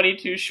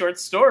 1922 short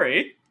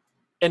story.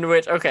 in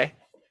which, okay.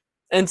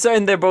 And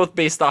they're both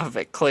based off of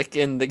it. Click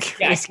in the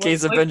Curious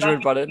Case of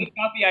Benjamin Button. It's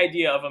got the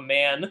idea of a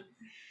man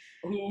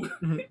who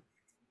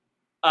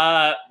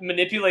Mhm.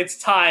 manipulates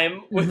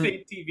time with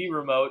a TV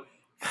remote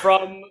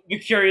from The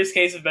Curious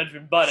Case of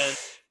Benjamin Button,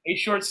 a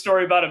short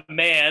story about a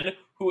man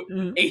who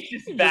Mhm.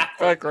 ages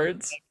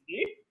Backwards.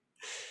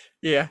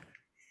 Yeah.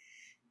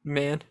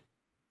 Man.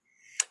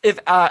 If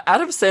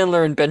Adam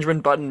Sandler and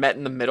Benjamin Button met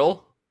in the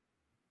middle,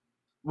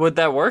 would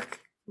that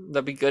work? Would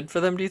that be good for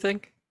them, do you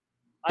think?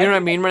 You know what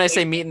I mean when I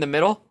say meet in the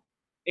middle?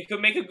 It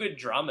could make a good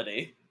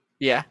dramedy.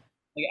 Yeah.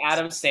 Like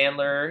Adam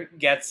Sandler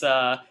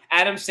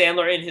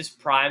in his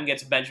prime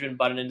gets Benjamin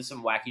Button into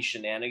some wacky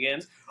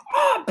shenanigans.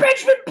 Oh,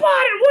 Benjamin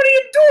Button, what are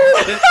you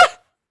doing?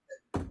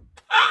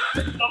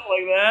 Stuff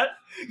like that.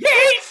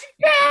 Yeah, he's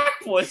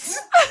backwards.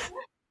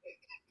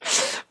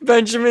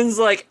 Benjamin's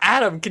like,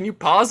 Adam, can you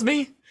pause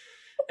me?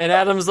 And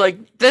Adam's like,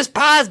 this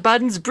pause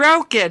button's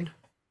broken.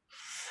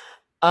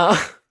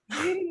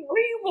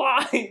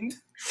 Rewind.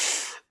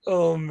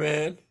 Oh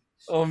man.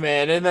 Oh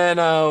man. And then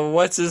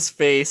what's his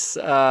face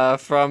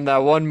from that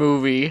one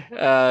movie?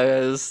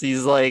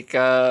 He's like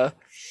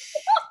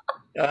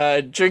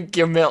drink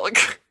your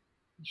milk.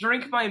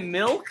 Drink my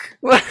milk?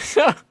 What is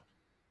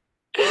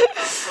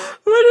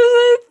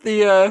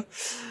it?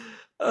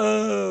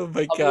 Oh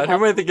my god, who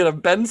am I thinking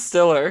of? Ben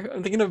Stiller.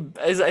 I'm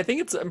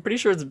pretty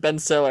sure it's Ben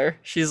Stiller.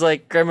 She's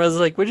like, Grandma's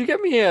like, would you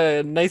get me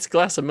a nice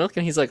glass of milk?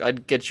 And he's like,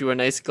 I'd get you a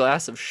nice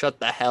glass of shut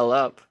the hell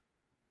up.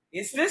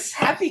 Is this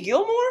Happy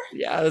Gilmore?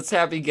 Yeah, that's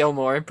Happy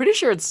Gilmore. I'm pretty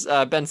sure it's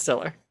Ben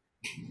Stiller.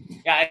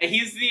 Yeah,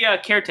 he's the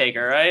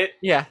caretaker, right?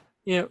 Yeah,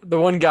 the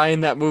one guy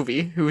in that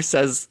movie who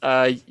says,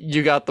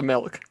 you got the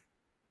milk.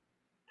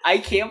 I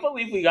can't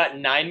believe we got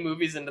 9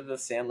 movies into the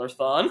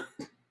Sandler-thon.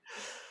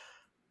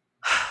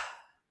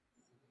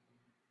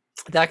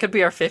 That could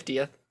be our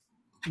 50th.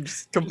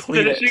 Just Just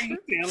complete it. finishing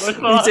the Sandler We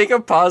thought. take a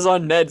pause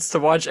on Ned's to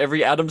watch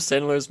every Adam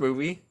Sandler's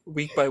movie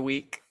week by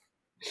week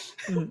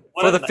What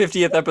for a the nice.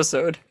 50th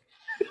episode.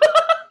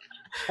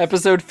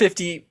 Episode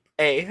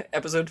 50A,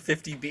 episode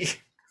 50B.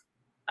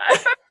 I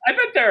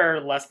bet there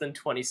are less than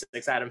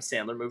 26 Adam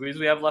Sandler movies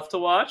we have left to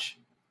watch.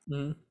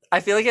 I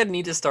feel like I'd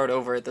need to start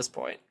over at this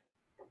point.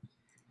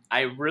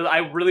 I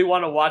really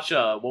want to watch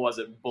what was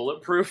it,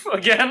 Bulletproof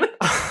again?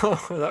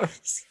 Oh, that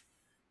was.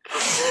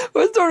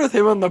 Let's start with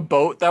him on the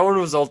boat. That one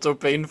was also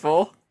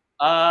painful.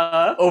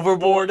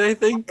 Overboard, I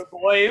think.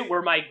 Boy,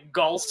 where my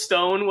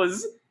gallstone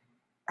was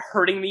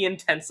hurting me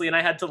intensely and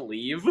I had to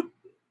leave.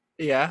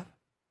 Yeah.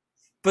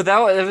 But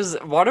it was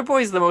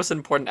Waterboy is the most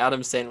important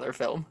Adam Sandler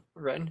film,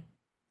 Ren.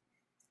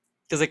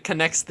 Because it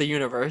connects the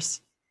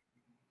universe.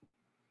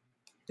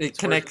 It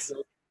connects.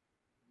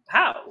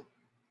 How?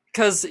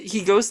 Because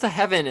he goes to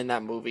heaven in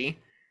that movie.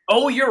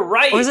 Oh, you're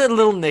right. Or is it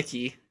Little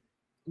Nicky?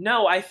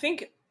 No, I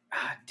think.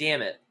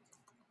 Damn it.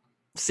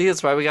 See,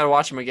 that's why we gotta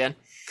watch him again.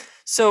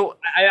 So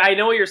I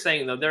know what you're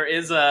saying though. There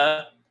is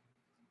some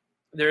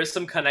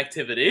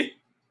connectivity.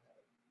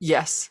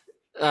 yes,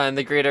 in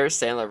the greater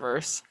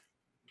Sandlerverse.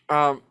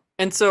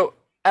 And so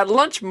at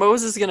lunch,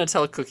 Mose is gonna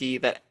tell Cookie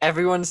that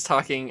everyone's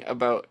talking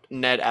about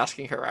Ned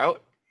asking her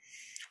out,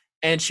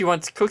 and she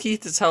wants Cookie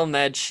to tell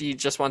Ned she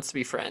just wants to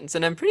be friends.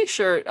 And I'm pretty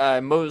sure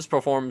Mose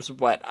performs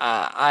what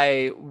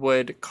I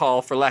would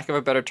call, for lack of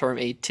a better term,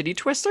 a titty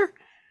twister.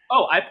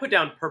 Oh, I put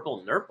down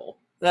purple nurple.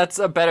 That's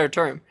a better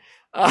term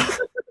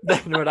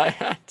than what I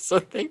had. So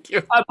thank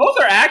you. Both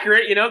are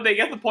accurate. They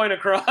get the point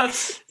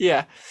across.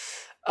 Yeah.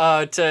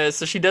 So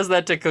she does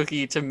that to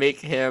Cookie to make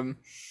him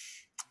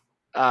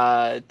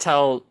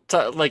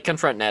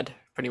confront Ned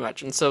pretty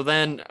much. And so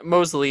then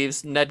Mose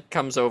leaves. Ned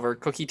comes over.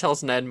 Cookie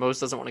tells Ned Mose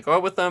doesn't want to go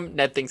out with them.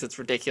 Ned thinks it's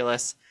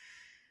ridiculous,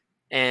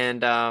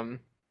 and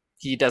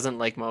he doesn't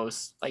like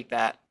Mose like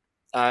that.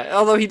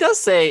 Although he does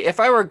say, "If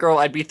I were a girl,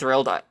 I'd be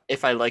thrilled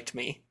if I liked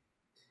me."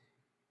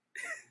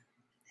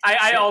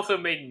 I also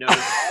made notes.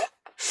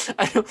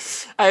 I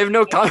have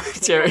no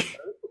commentary.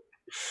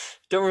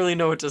 Don't really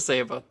know what to say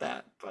about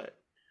that, but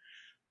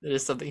it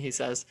is something he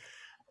says.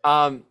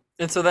 And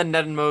so then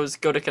Ned and Mose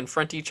go to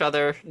confront each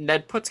other.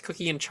 Ned puts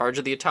Cookie in charge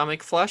of the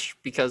atomic flush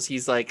because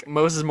he's like,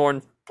 Mose is more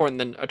important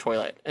than a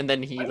toilet. And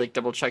then he like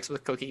double checks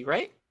with Cookie,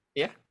 right?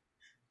 Yeah.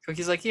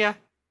 Cookie's like, yeah.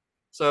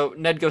 So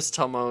Ned goes to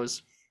tell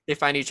Mose. They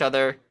find each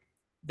other.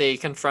 They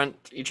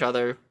confront each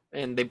other,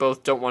 and they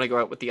both don't want to go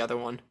out with the other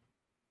one.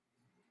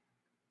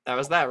 That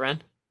was that,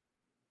 Ren.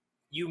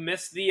 You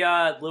missed the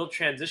little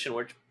transition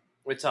where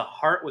it's a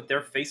heart with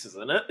their faces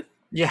in it.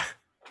 Yeah.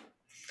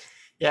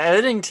 Yeah,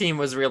 editing team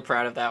was real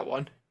proud of that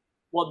one.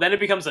 Well, then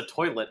it becomes a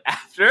toilet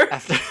after. I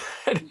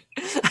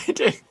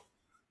did.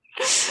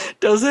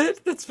 Does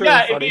it? That's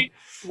very funny.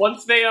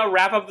 Once they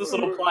wrap up this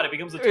little plot, it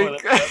becomes a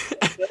toilet.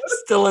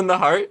 Still in the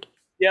heart?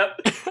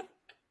 Yep.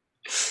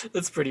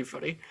 That's pretty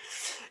funny.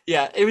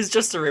 Yeah, it was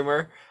just a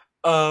rumor.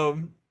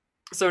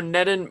 So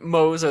Ned and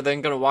Mose are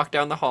then going to walk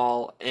down the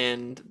hall,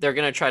 and they're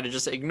going to try to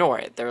just ignore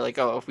it. They're like,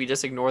 oh, if we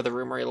just ignore the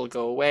rumor, it'll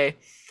go away.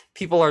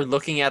 People are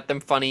looking at them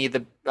funny.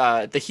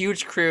 The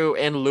huge crew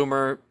and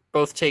Loomer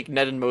both take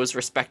Ned and Mose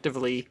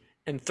respectively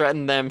and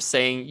threaten them,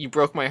 saying, you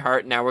broke my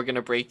heart, now we're going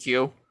to break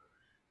you.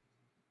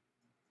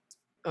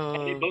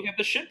 And they both get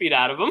the shit beat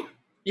out of them.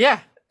 Yeah,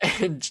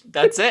 and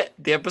that's it.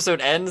 The episode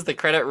ends, the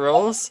credit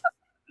rolls.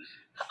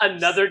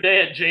 Another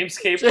day at James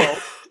K. Polk.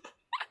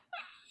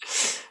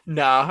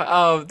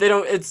 No, they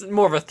don't. It's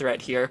more of a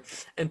threat here.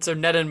 And so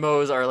Ned and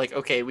Mose are like,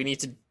 okay, we need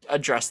to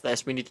address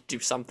this. We need to do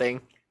something.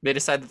 They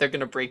decide that they're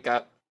going to break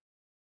up.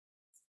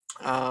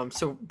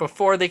 So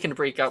before they can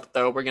break up,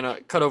 though, we're going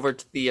to cut over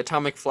to the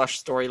Atomic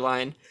Flush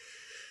storyline,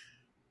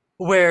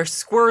 where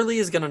Squirrely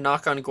is going to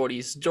knock on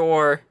Gordy's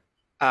door.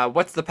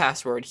 What's the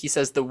password? He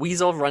says the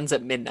weasel runs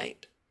at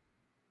midnight.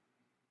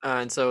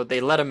 And so they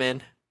let him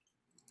in.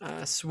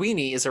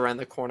 Sweeney is around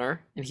the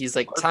corner, and he's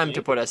like, time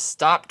to put a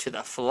stop to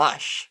the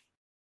flush.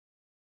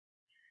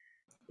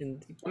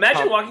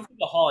 Imagine walking through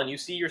the hall and you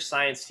see your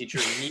science teacher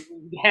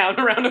kneeling down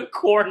around a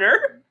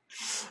corner,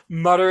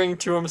 muttering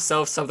to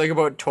himself something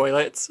about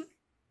toilets.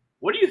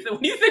 What do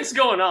you think's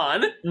going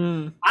on?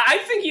 I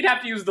think he'd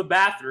have to use the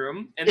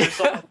bathroom, and there's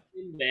someone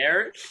in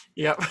there.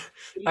 Yep,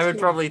 I would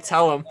probably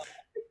tell him.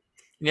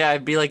 Yeah,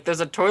 I'd be like,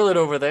 "There's a toilet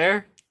over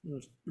there,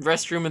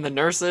 restroom in the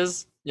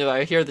nurses.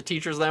 I hear the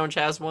teachers' lounge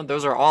has one.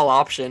 Those are all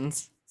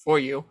options for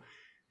you."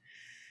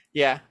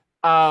 Yeah.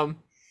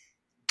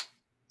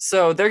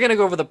 So they're going to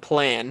go over the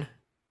plan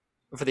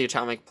for the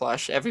Atomic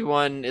Flush.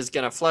 Everyone is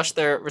going to flush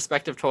their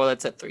respective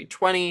toilets at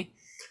 3:20.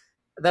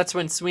 That's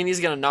when Sweeney's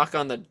going to knock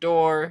on the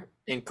door,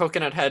 and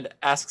Coconut Head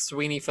asks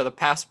Sweeney for the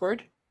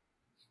password.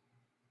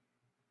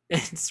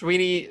 And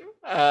Sweeney,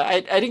 I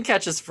didn't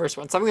catch his first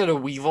one. Something about a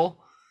weevil.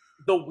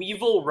 The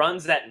weevil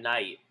runs at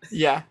night.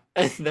 Yeah,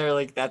 and they're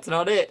like, that's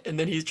not it. And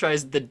then he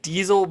tries the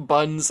diesel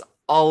buns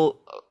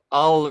all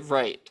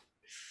right.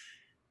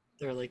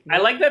 They're like, no. I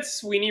like that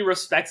Sweeney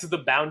respects the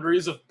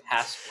boundaries of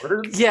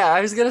passwords. Yeah,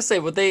 I was gonna say,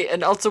 would they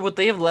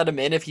have let him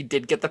in if he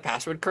did get the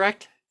password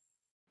correct?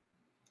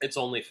 It's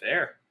only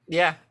fair.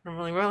 Yeah, I'm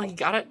like, well, he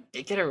got it.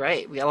 Get it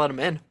right. We gotta let him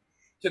in.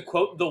 To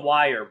quote The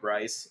Wire,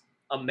 Bryce,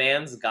 a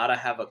man's gotta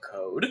have a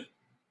code.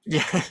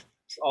 Yeah.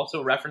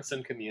 Also referenced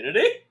in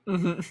Community.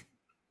 Mhm.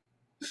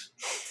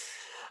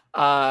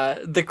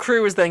 The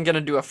crew is then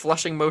gonna do a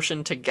flushing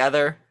motion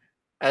together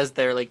as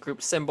their like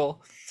group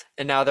symbol,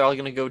 and now they're all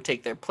gonna go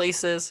take their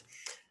places.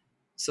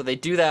 So they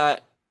do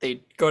that.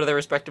 They go to their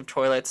respective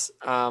toilets.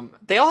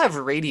 They all have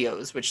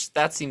radios, which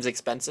that seems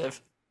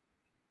expensive.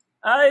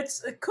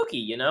 It's a Cookie,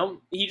 you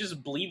know? He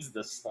just bleeds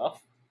this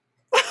stuff.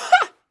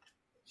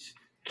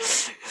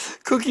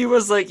 Cookie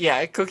was like,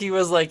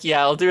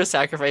 yeah, I'll do a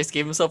sacrifice,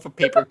 gave himself a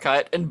paper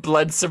cut, and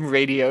bled some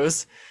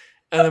radios,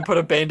 and then put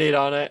a band-aid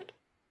on it.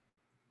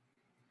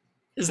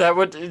 Is that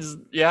what is,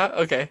 yeah,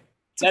 okay.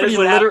 It's a That is pretty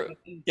what literal,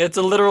 happened. yeah, it's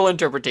a literal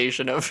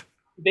interpretation of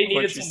They what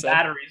needed she some said.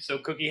 batteries, so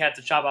Cookie had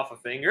to chop off a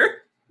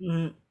finger.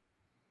 Mhm.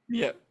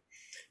 Yeah.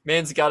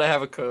 Man's gotta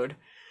have a code.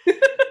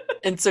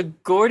 And so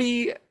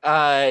Gordy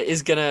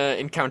is gonna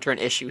encounter an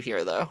issue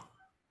here, though.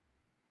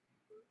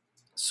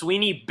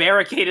 Sweeney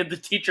barricaded the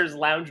teacher's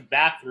lounge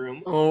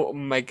bathroom Oh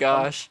my from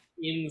gosh.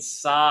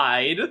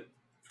 inside.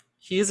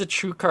 He is a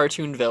true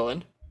cartoon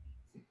villain.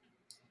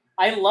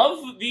 I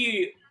love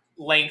the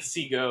lengths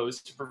he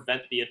goes to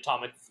prevent the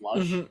atomic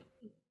flush. Mhm.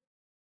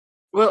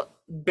 Well,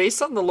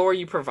 based on the lore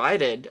you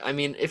provided, I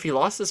mean, if he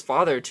lost his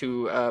father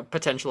to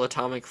potential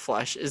atomic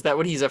flush, is that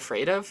what he's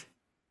afraid of?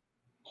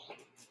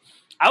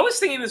 I was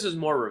thinking this was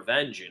more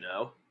revenge, you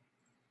know?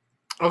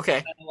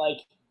 Okay. Like,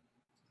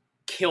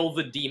 kill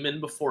the demon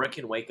before it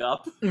can wake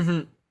up.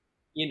 Hmm.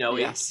 You know,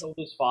 Yes. he killed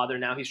his father,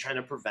 now he's trying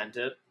to prevent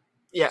it.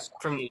 Yeah, Stopping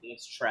from it in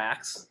its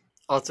tracks.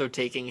 also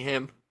taking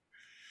him.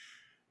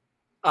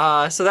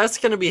 So that's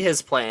gonna be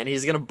his plan.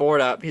 He's gonna board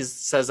up. He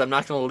says, "I'm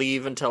not gonna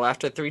leave until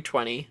after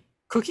 3:20."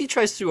 Cookie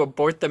tries to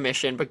abort the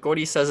mission, but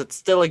Gordy says it's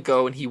still a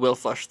go and he will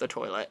flush the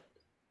toilet.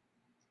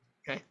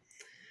 Okay.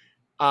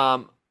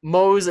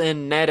 Mose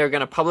and Ned are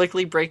gonna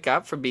publicly break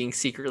up for being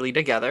secretly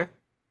together.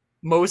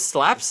 Mose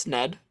slaps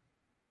Ned.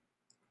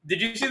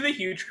 Did you see the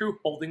huge crew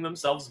holding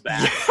themselves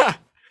back? Yeah,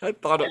 I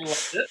thought I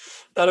loved it.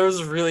 it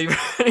was really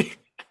funny.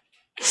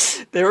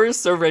 They were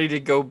so ready to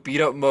go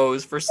beat up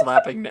Mose for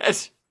slapping Ned.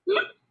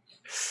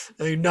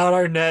 Like, not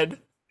our Ned.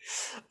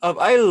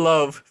 I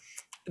love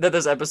that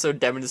this episode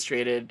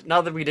demonstrated,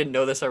 not that we didn't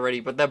know this already,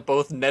 but that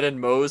both Ned and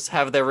Mose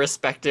have their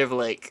respective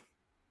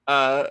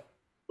uh,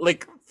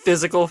 like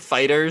physical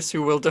fighters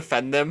who will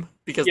defend them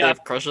because they Yeah.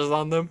 have crushes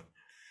on them.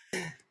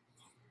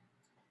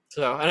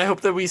 So, and I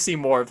hope that we see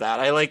more of that.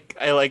 I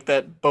like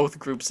that both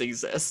groups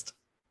exist.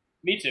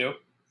 Me too.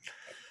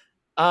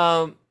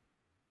 Um,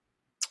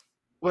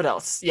 what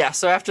else? Yeah,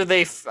 so after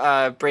they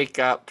break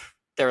up,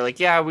 they're like,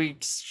 yeah, we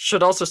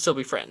should also still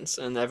be friends.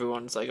 And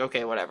everyone's like,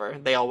 okay, whatever.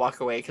 They all walk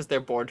away because they're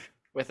bored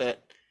with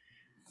it.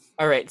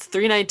 All right, it's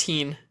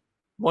 3:19.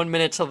 1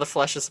 minute till the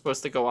flush is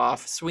supposed to go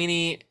off.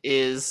 Sweeney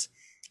is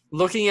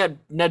looking at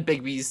Ned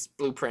Bigby's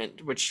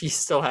blueprint, which he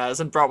still has,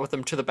 and brought with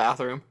him to the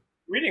bathroom.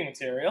 Reading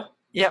material.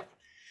 Yep.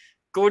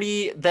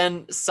 Gordy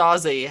then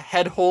saws a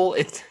head hole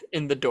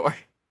in the door.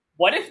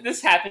 What if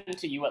this happened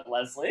to you at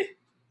Leslie?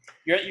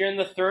 You're in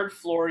the third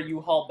floor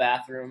U-Haul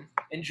bathroom,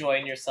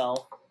 enjoying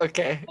yourself.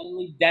 Okay.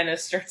 Suddenly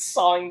Dennis starts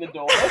sawing the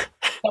door,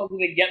 tells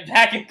you to get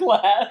back in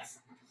class.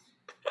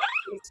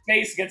 His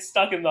face gets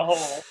stuck in the hole.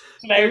 So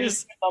now you're just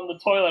sitting on the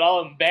toilet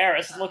all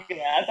embarrassed looking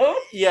at him.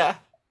 Yeah.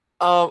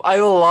 I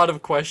have a lot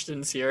of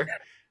questions here,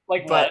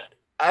 Like but what?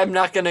 I'm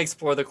not going to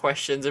explore the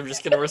questions. I'm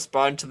just going to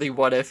respond to the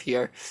what if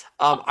here.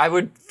 I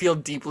would feel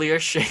deeply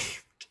ashamed.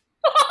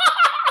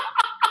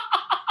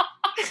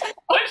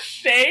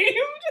 Ashamed?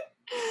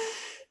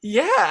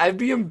 Yeah, I'd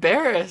be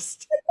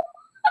embarrassed.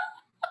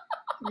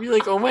 I'd be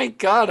like, oh my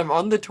god, I'm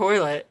on the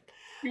toilet.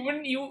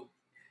 You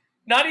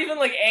not even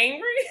like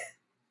angry?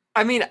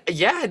 I mean,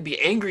 yeah, I'd be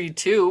angry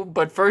too,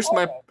 but first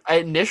my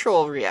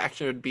initial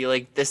reaction would be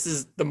like, this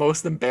is the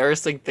most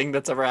embarrassing thing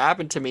that's ever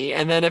happened to me.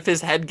 And then if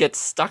his head gets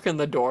stuck in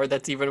the door,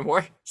 that's even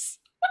worse.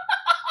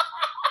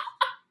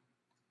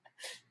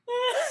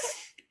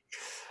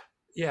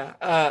 Yeah.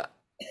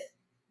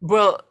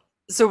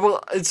 So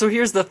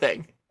here's the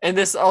thing. And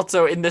this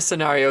also, in this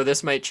scenario,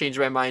 this might change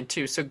my mind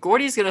too. So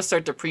Gordy's gonna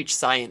start to preach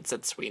science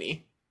at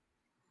Sweeney.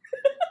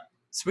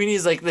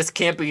 Sweeney's like, this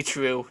can't be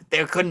true.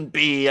 There couldn't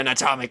be an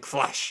atomic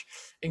flush.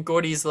 And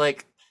Gordy's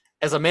like,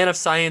 as a man of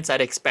science,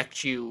 I'd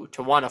expect you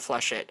to want to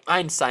flush it.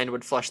 Einstein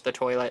would flush the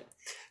toilet.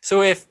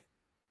 So if,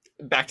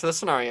 back to the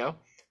scenario,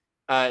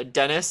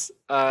 Dennis,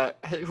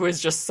 who has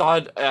just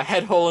sawed a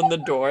head hole in the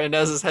door and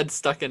has his head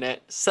stuck in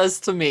it, says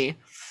to me,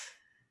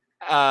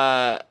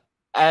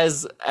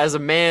 as a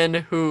man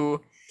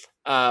who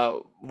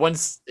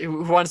wants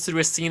to do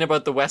a scene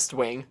about the West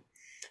Wing,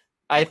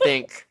 I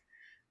think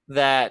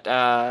that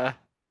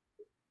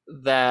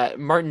that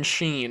Martin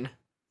Sheen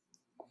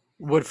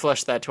would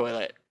flush that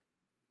toilet.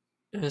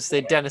 And I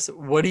say, Dennis,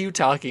 what are you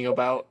talking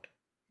about?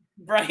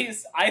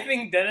 Bryce, I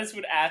think Dennis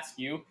would ask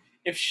you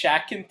if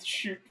Shaq can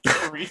shoot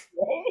free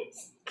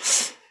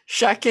throws.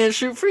 Shaq can't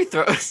shoot free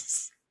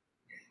throws.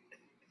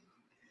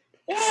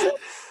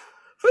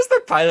 What's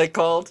their pilot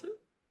called?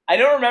 I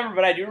don't remember,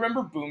 but I do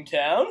remember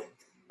Boomtown.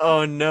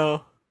 Oh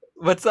no.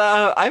 What's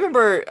I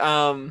remember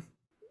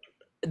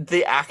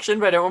the action,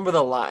 but I don't remember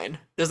the line.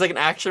 There's like an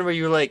action where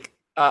you like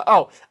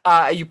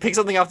you pick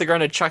something off the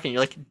ground and chuck it and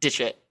you're like ditch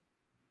it.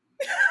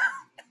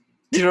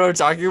 Do you know what I'm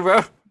talking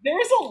about? There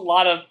was a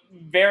lot of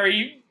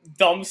very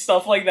dumb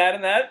stuff like that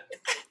in that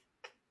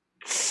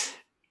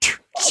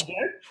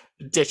project.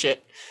 Ditch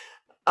it.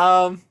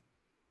 Um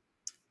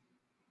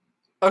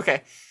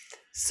okay.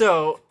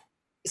 So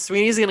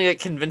Sweeney's gonna get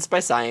convinced by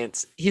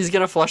science. He's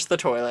gonna flush the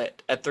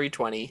toilet at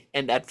 3:20,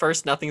 and at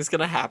first nothing's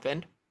gonna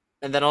happen.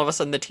 And then all of a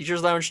sudden the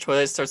teacher's lounge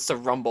toilet starts to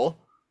rumble.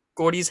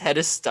 Gordy's head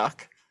is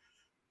stuck.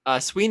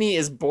 Sweeney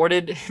is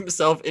boarded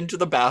himself into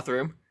the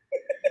bathroom.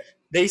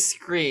 They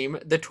scream.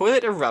 The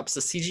toilet erupts.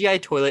 A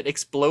CGI toilet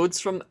explodes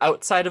from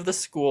outside of the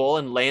school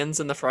and lands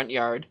in the front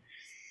yard.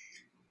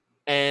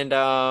 And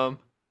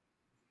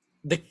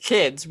the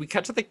kids, we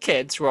cut to the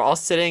kids who are all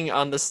sitting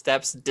on the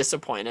steps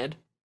disappointed.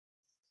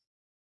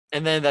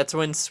 And then that's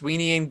when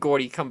Sweeney and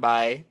Gordy come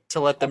by to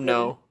let them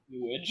know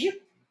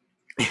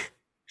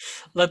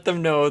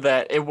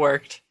that it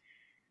worked.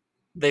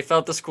 They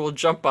felt the school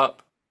jump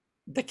up.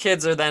 The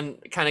kids are then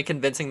kind of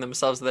convincing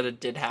themselves that it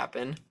did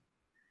happen.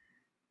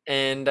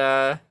 And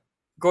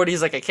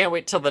Gordy's like, I can't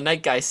wait till the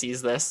night guy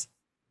sees this.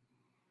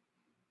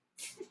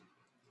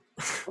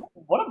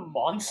 What a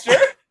monster!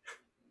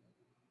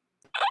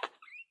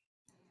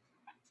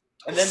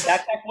 And then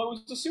Backpack Boy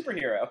was a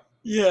superhero.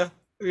 Yeah,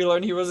 we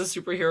learned he was a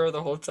superhero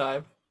the whole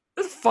time.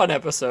 It's a fun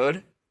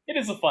episode. It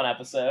is a fun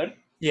episode.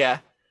 Yeah.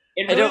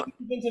 It really goes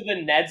into the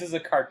Neds as a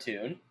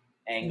cartoon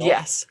angle.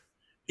 Yes.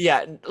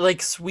 Yeah,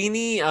 like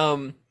Sweeney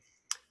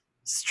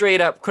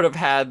straight up could have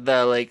had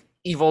the like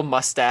evil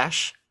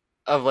mustache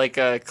of like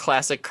a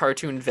classic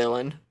cartoon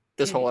villain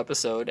this whole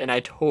episode, and I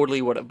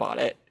totally would have bought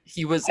it.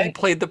 He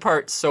played the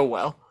part so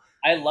well.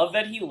 I love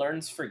that he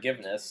learns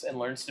forgiveness and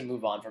learns to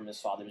move on from his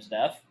father's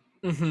death.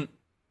 Mm-hmm.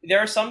 There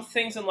are some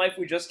things in life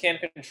we just can't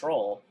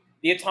control.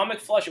 The atomic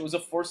flush, it was a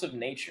force of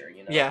nature,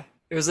 you know? Yeah,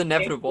 it was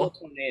inevitable. A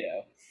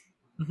tornado.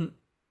 Mm-hmm.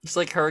 Just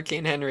like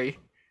Hurricane Henry.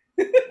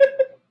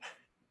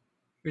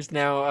 Who's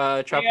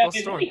now tropical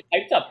storm. They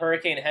hyped up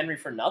Hurricane Henry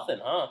for nothing,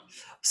 huh?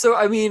 So,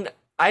 I mean,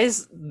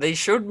 they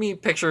showed me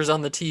pictures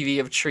on the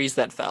TV of trees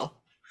that fell.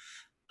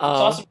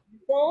 Saw some tree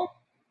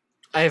fall?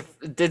 I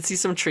did see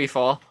some tree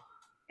fall.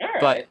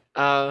 Right.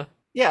 But,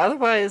 yeah,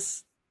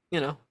 otherwise,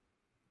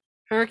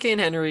 Hurricane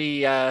Henry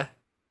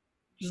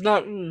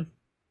didn't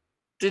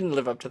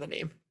live up to the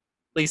name.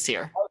 At least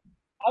here.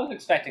 I was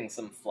expecting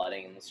some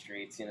flooding in the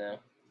streets,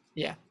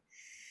 Yeah.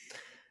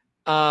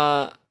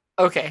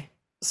 Okay.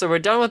 So we're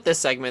done with this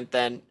segment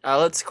then.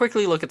 Let's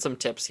quickly look at some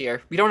tips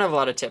here. We don't have a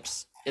lot of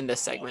tips in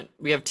this segment.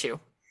 We have 2.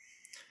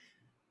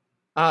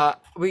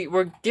 We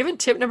were given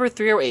tip number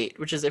 308,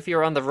 which is if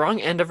you're on the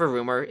wrong end of a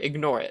rumor,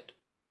 ignore it.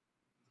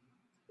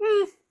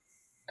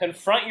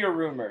 Confront your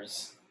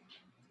rumors.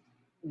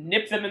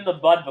 Nip them in the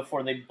bud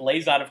before they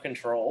blaze out of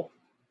control.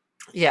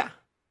 Yeah.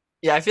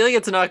 Yeah, I feel like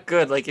it's not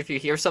good. Like, if you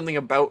hear something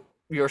about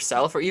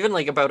yourself or even,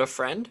 like, about a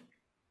friend,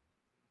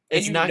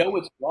 it's not... know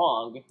it's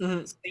wrong.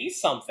 Mm-hmm. Say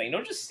something.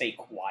 Don't just stay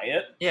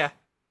quiet. Yeah.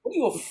 What are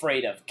you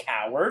afraid of,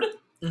 coward?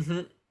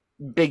 Mm-hmm.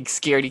 Big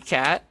scaredy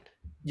cat.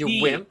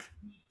 You wimp.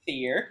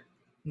 Tier.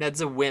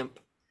 Ned's a wimp.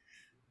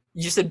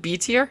 You said B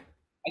tier?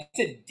 I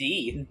said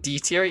D. D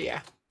tier,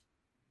 yeah.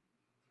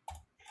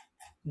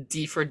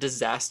 D for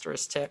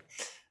disastrous tip.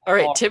 All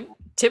right, tip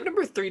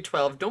number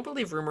 312. Don't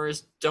believe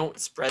rumors. Don't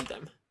spread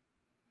them.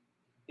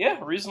 Yeah,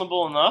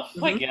 reasonable enough,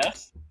 I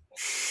guess.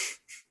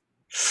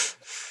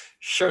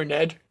 Sure,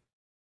 Ned.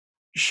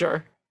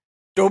 Sure.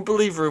 Don't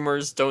believe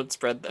rumors. Don't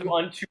spread them.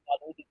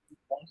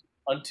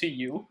 Unto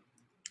you.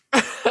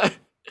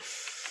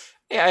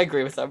 Yeah, I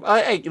agree with them.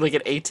 I like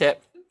an A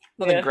tip.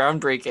 Nothing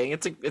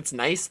groundbreaking. It's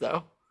nice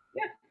though.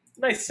 Yeah,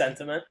 nice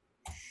sentiment.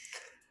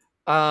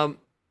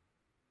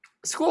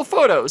 School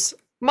photos.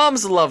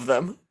 Moms love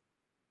them.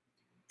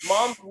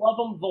 Moms love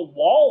them. The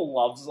wall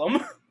loves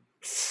them.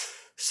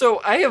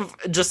 So I have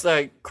just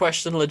a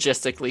question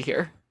logistically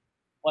here.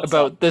 What's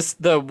about up?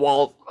 the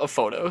wall of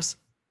photos.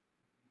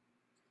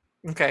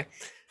 Okay.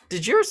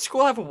 Did your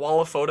school have a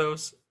wall of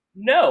photos?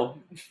 No.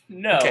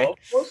 Okay. Of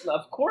course not.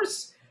 Of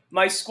course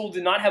my school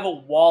did not have a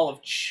wall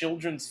of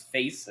children's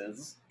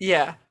faces.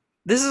 Yeah.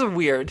 This is a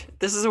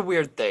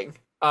weird thing.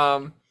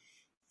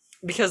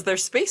 Because they're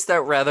spaced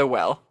out rather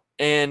well.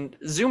 And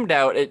zoomed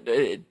out,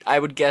 I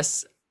would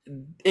guess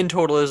in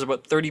total there's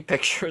about 30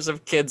 pictures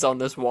of kids on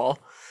this wall.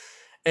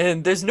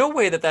 And there's no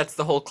way that that's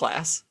the whole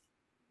class.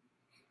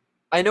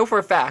 I know for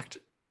a fact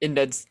in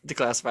Ned's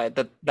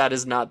Declassified that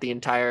is not the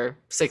entire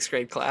 6th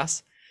grade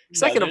class.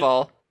 Second of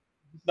all,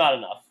 not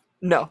enough.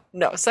 No.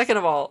 Second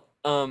of all,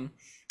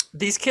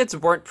 these kids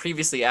weren't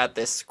previously at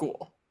this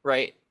school,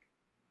 right?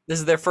 This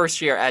is their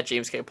first year at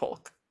James K.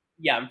 Polk.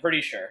 Yeah, I'm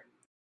pretty sure.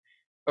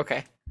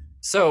 Okay.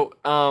 So,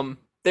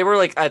 they were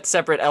like at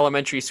separate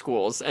elementary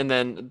schools, and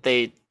then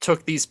they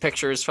took these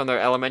pictures from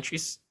their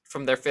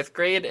from their 5th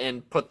grade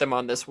and put them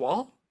on this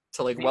wall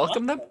to like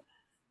welcome them.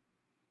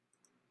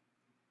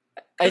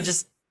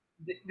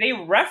 they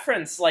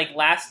reference like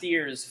last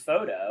year's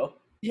photo,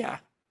 Yeah.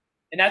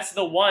 and that's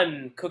the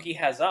one Cookie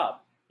has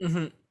up.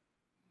 Hmm.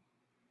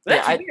 But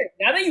Yeah. that's weird.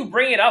 Now that you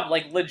bring it up,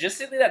 like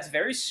logistically, that's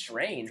very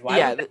strange. Why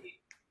Yeah. would they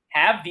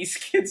have these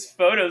kids'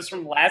 photos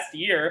from last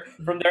year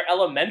from their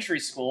elementary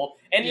school?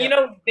 And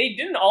Yeah. they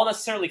didn't all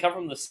necessarily come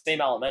from the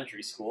same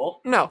elementary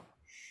school. No.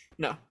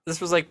 No. This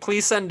was like,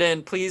 please send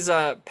in, please,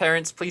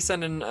 parents, please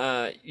send in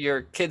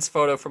your kid's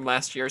photo from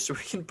last year so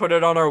we can put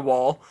it on our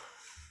wall.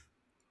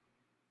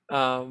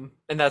 And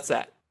that's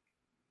that.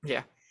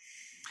 Yeah.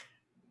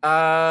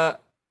 I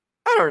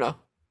don't know.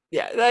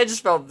 Yeah, I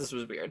just felt this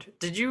was weird.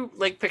 Did you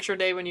like picture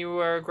day when you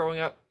were growing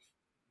up?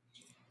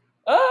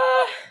 Uh,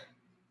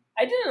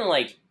 I didn't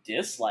like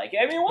dislike it.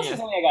 I mean, it wasn't Yeah.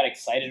 something I got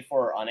excited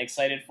for or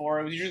unexcited for.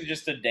 It was usually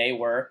just a day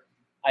where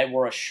I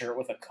wore a shirt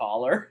with a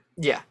collar.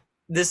 Yeah.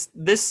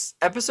 This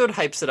episode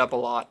hypes it up a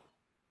lot,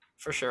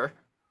 for sure.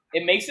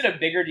 It makes it a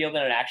bigger deal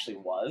than it actually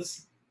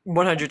was. No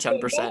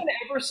 110%. one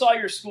ever saw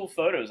your school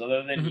photos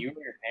other than Mhm. you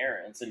or your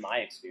parents, in my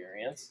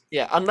experience.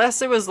 Yeah,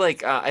 unless it was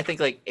like I think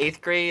like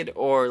 8th grade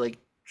or like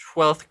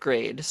 12th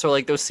grade. So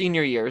like those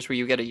senior years where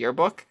you get a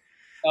yearbook.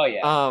 Oh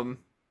yeah, Um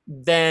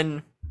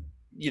then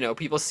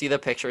people see the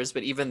pictures,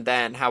 but even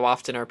then, how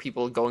often are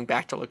people going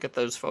back to look at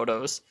those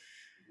photos?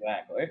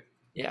 exactly.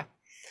 Yeah.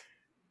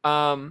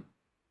 Um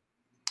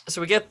so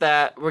we get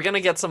that. We're gonna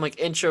get some like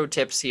intro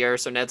tips here.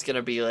 So Ned's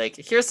gonna be like,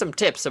 here's some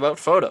tips about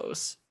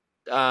photos.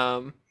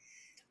 Um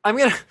I'm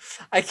gonna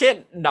I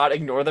can't not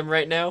ignore them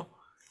right now.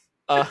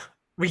 Uh have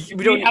we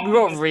to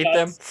won't rate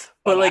them, discuss the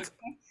but last.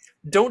 like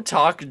don't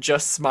talk,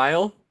 just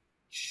smile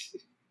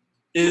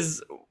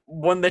is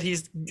one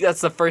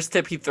that's the first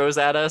tip he throws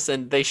at us,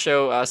 and they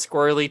show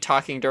Squirrely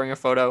talking during a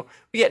photo.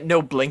 We get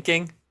no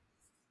blinking,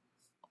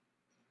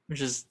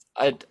 which is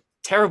a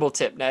terrible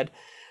tip, Ned.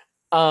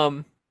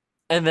 Um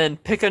and then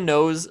pick a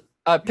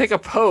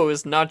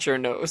pose, not your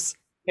nose.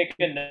 Pick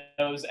a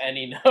nose,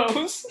 any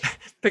nose.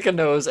 Pick a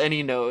nose,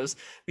 any nose.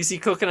 We see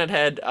Coconut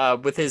Head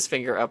with his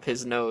finger up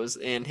his nose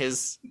in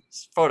his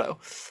photo.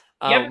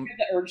 You ever Um, get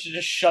the urge to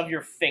just shove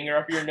your finger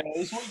up your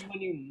nose when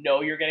you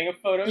know you're getting a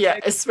photo yeah,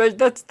 taken? especially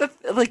that's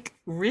like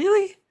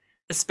really,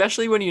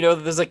 especially when you know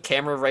that there's a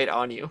camera right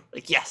on you.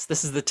 Like, yes,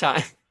 this is the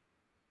time.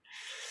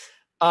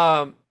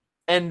 Um,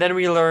 and then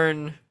we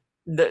learn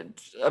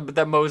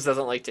that Mose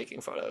doesn't like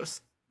taking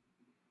photos.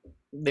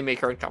 They make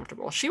her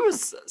uncomfortable. She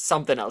was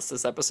something else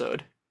this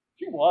episode.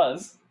 She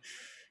was.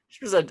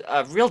 She was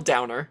a real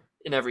downer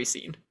in every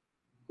scene.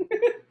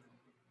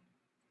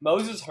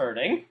 Moses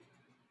hurting.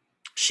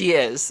 She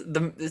is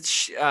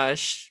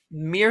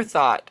mere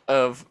thought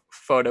of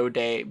photo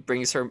day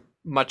brings her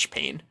much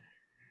pain.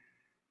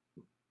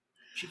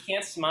 She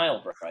can't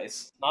smile,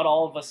 Bryce. Not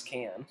all of us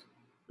can.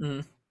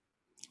 Mm.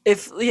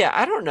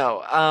 I don't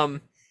know.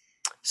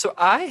 So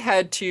I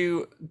had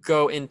to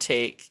go and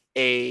take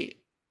a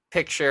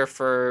picture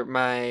for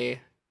my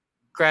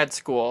grad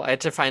school. I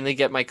had to finally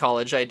get my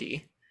college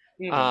ID.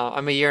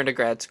 I'm a year into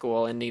grad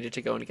school and needed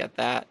to go and get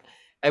that.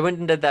 I went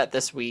and did that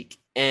this week,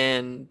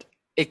 and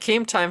it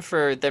came time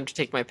for them to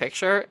take my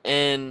picture,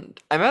 and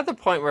I'm at the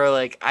point where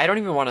like I don't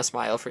even want to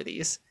smile for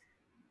these.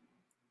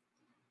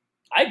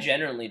 I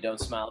generally don't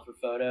smile for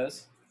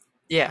photos.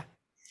 Yeah.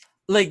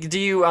 Like, do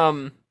you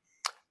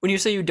when you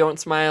say you don't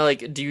smile,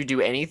 like do you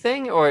do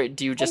anything or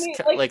do you I just mean,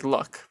 like, like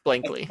look I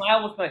blankly?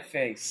 smile with my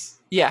face.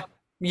 Yeah.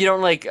 You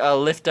don't like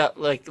lift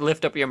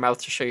up your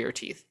mouth to show your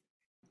teeth.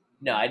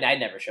 No, I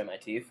never show my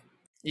teeth.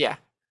 Yeah.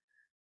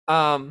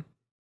 Um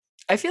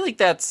I feel like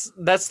that's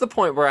the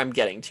point where I'm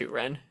getting to,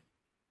 Ren.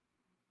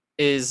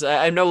 Is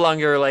I'm no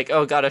longer like,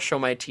 oh, gotta show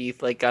my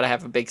teeth, like gotta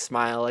have a big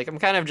smile. Like I'm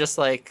kind of just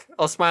like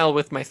I'll smile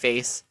with my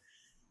face.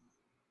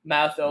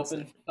 Mouth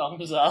open,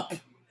 thumbs up,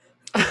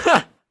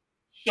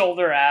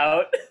 shoulder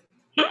out.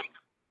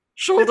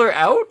 Shoulder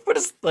out? What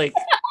is like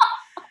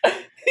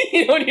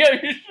When you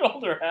have your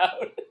shoulder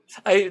out.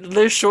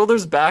 their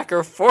shoulders back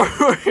or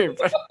forward,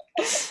 but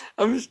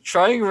I'm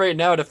trying right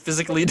now to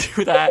physically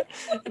do that,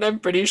 and I'm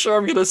pretty sure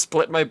I'm gonna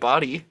split my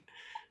body.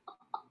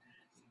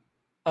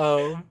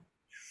 Um,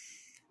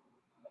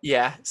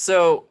 yeah.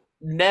 So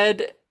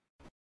Ned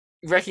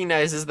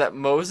recognizes that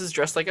Mose is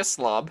dressed like a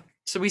slob.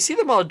 So we see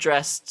them all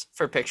dressed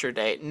for picture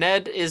day.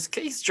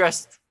 He's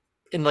dressed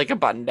in like a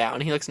button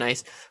down. He looks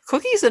nice.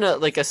 Cookie's in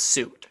a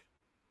suit.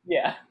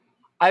 Yeah.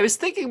 I was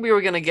thinking we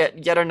were gonna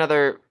get yet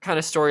another kind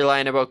of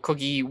storyline about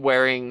Cookie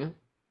wearing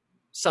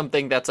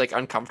something that's like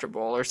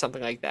uncomfortable or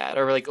something like that,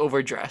 or like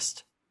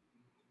overdressed.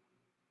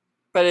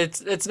 But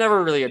it's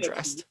never really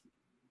addressed.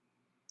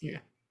 Yeah,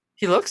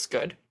 he looks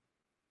good.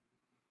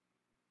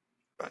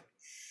 But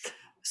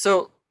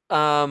so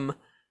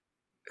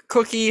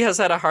Cookie has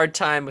had a hard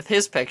time with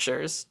his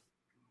pictures,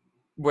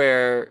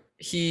 where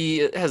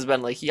he has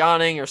been like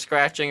yawning or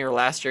scratching, or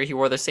last year he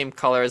wore the same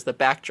color as the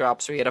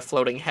backdrop, so he had a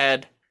floating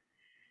head.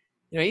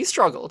 He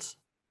struggled.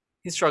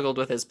 He struggled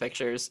with his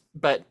pictures,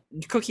 but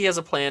Cookie has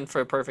a plan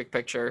for a perfect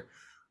picture.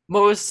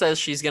 Mose says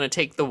she's gonna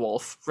take the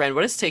wolf. Ren,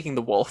 what is taking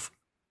the wolf?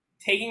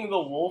 Taking the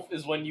wolf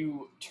is when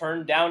you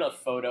turn down a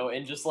photo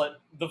and just let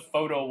the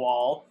photo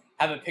wall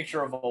have a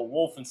picture of a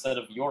wolf instead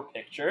of your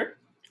picture.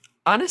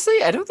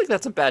 Honestly, I don't think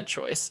that's a bad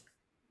choice.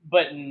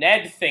 But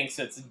Ned thinks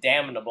it's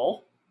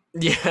damnable.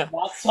 Yeah.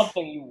 Not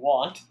something you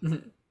want.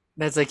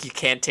 Ned's like, you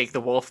can't take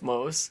the wolf,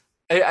 Mose.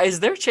 Is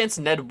there a chance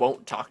Ned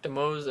won't talk to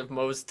Mose if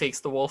Mose takes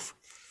the wolf?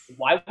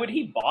 Why would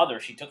he bother?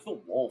 She took the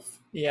wolf.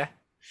 Yeah.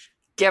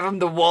 Give him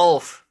the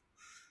wolf.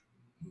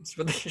 That's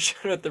what they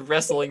showed at the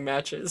wrestling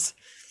matches.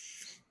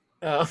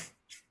 Uh,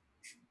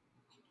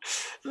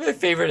 my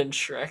favorite in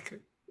Shrek.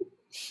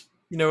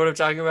 You know what I'm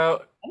talking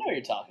about? I know what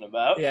you're talking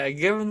about. Yeah,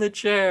 give him the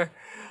chair.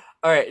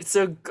 All right,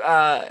 so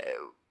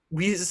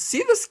we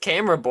see this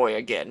camera boy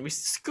again.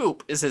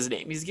 Scoop is his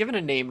name. He's given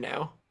a name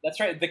now. That's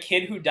right, the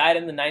kid who died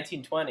in the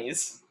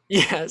 1920s.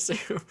 Yeah, so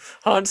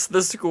haunts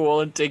the school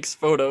and takes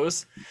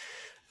photos.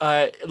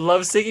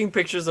 Loves taking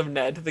pictures of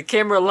Ned. The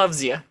camera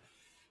loves you.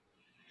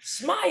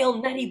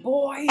 Smile, Nettie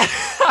boy!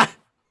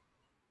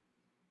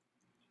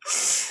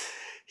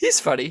 He's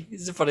funny.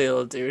 He's a funny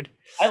little dude.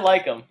 I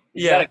like him.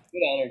 He's Yeah. got a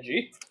good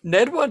energy.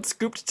 Ned wants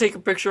Scoop to take a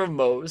picture of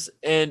Mose,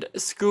 and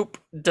Scoop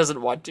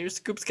doesn't want to.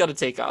 Scoop's got to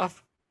take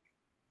off.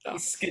 He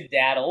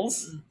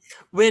skedaddles.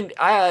 When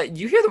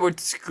you hear the word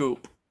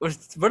Scoop,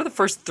 what are the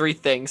first three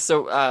things?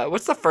 So,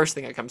 what's the first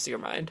thing that comes to your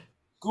mind?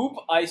 Scoop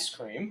ice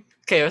cream.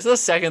 Okay, what's the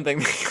second thing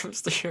that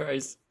comes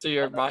to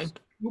your mind?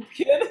 Scoop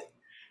kid?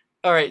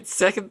 All right,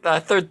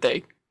 third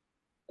thing.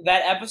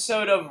 That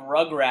episode of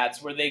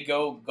Rugrats where they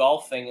go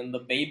golfing and the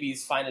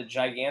babies find a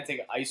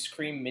gigantic ice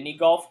cream mini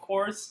golf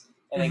course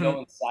and they go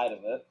inside of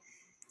it.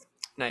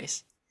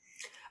 Nice.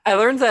 I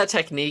learned that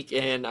technique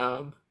in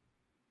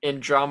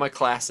drama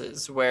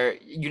classes where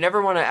you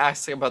never want to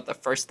ask about the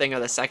first thing or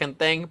the second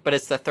thing, but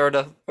it's the third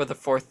or the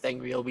fourth thing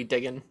where you'll be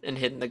digging and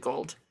hitting the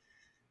gold.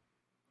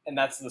 And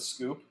that's the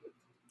scoop.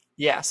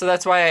 Yeah, so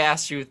that's why I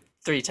asked you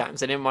 3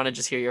 times. I didn't want to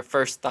just hear your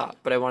first thought,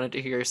 but I wanted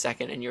to hear your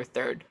second and your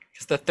third.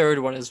 Because the third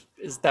one is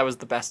that was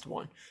the best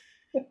one.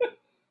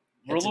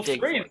 Rule of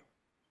three.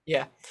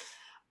 Yeah.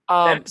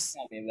 Tell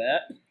me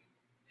that.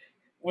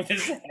 With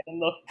his head in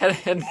the Head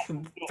in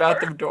the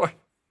bathroom door.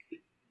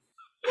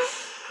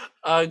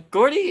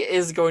 Gordy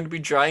is going to be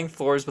drying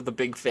floors with a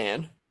big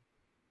fan.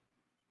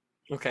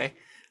 Okay.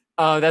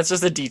 That's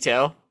just a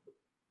detail.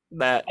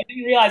 That I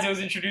didn't realize it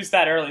was introduced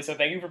that early, so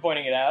thank you for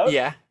pointing it out.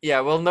 Yeah,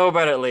 we'll know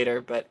about it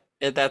later, but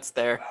that's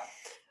there.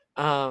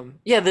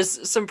 Yeah,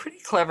 there's some pretty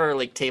clever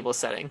like table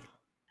setting.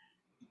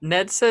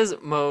 Ned says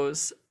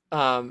Mose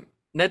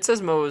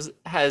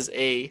has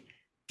a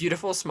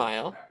beautiful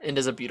smile and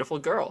is a beautiful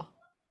girl.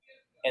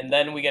 And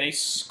then we get a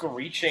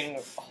screeching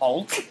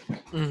Hulk.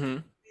 Mm-hmm.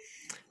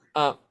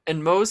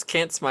 And Mose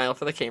can't smile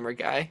for the camera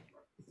guy.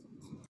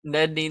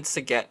 Ned needs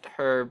to get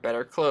her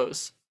better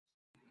clothes.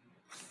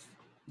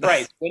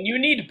 Right. When you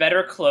need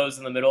better clothes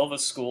in the middle of a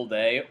school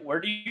day, where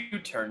do you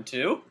turn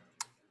to?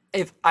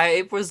 If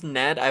I was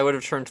Ned, I would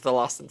have turned to the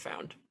Lost and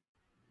Found.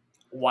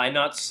 Why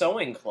not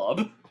Sewing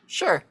Club?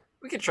 Sure,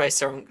 we could try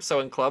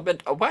sewing club.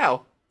 And oh,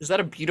 wow, is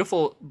that a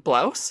beautiful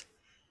blouse?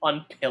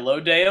 On Pillow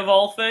Day of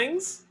all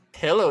things?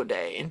 Pillow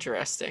Day,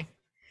 interesting.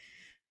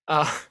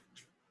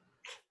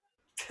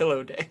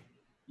 Pillow Day.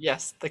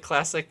 Yes, the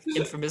classic,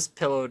 infamous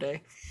Pillow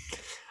Day.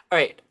 All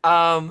right.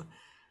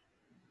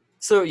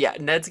 So yeah,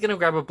 Ned's gonna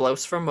grab a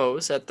blouse from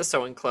Mose at the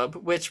sewing club,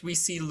 which we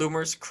see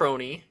Loomer's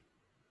crony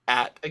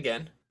at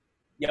again.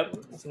 Yep.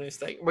 That's a nice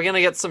thing. We're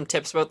gonna get some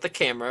tips about the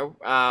camera.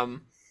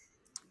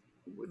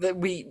 That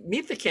we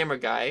meet the camera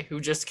guy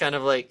who just kind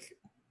of like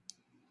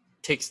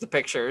takes the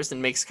pictures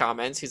and makes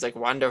comments. He's like,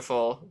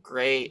 "Wonderful,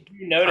 great,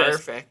 You notice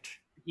perfect."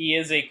 he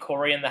is a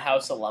Corey in the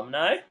House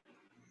alumni.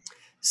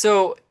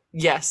 So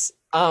yes,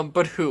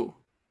 but who?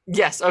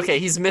 Yes, okay,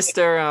 he's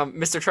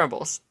Mr.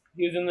 Trembles.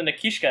 He was in the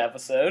Nikishka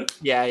episode.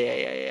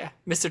 Yeah.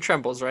 Mr.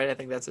 Trembles, right? I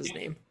think that's his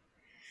name.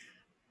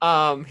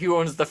 He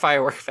owns the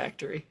firework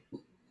factory.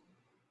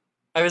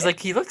 I was like,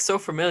 he looks so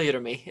familiar to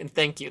me, and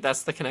thank you.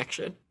 That's the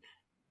connection.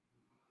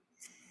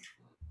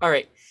 All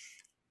right.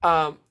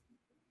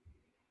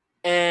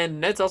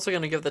 And Ned's also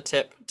going to give the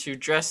tip to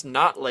dress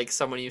not like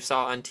someone you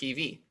saw on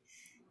TV.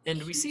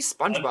 And we see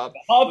SpongeBob.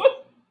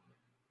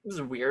 This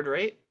is weird,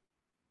 right?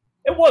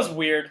 It was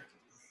weird.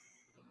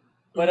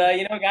 But,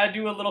 gotta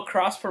do a little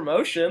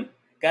cross-promotion.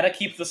 Gotta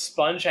keep the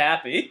sponge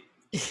happy.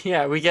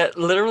 Yeah, we get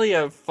literally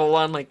a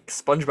full-on, like,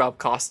 SpongeBob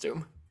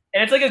costume.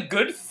 And it's like a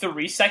good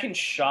 3-second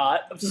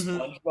shot of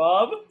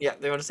SpongeBob. Yeah,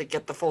 they want to say,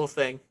 get the full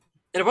thing.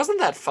 And it wasn't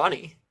that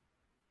funny.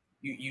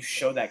 You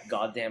show that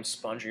goddamn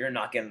sponge or you're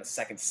not getting the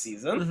second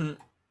season.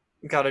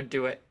 Gotta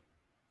do it.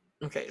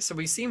 Okay, so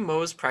we see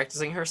Mose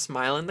practicing her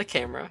smile in the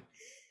camera.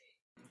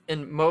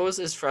 And Mose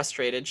is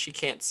frustrated. She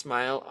can't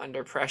smile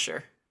under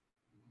pressure.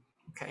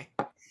 Okay.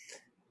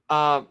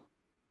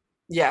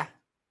 Yeah.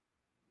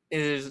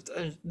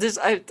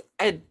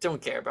 I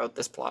don't care about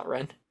this plot,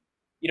 Ren.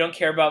 You don't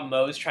care about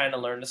Mose trying to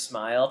learn to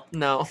smile?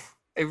 No,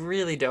 I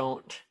really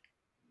don't.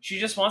 She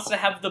just wants to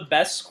have the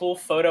best school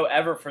photo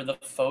ever for the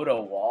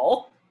photo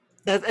wall.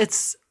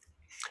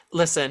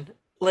 Listen,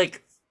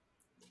 like,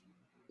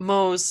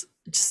 Mose,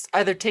 just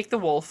either take the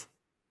wolf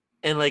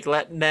and, like,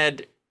 let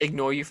Ned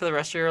ignore you for the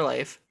rest of your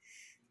life,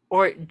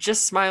 Or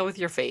just smile with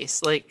your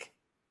face. Like,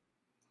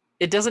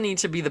 it doesn't need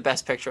to be the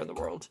best picture in the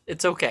world.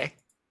 It's okay.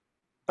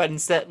 But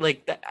instead,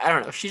 like, I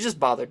don't know. She just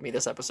bothered me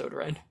this episode,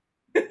 Ren.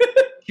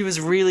 She was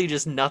really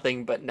just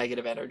nothing but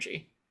negative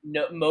energy.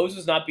 No, Mose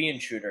was not being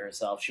true to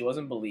herself. She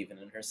wasn't believing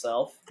in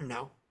herself.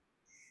 No.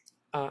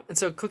 And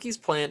so Cookie's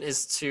plan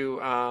is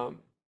to.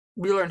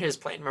 We learned his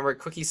plan. Remember,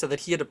 Cookie said that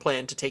he had a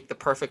plan to take the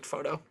perfect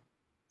photo.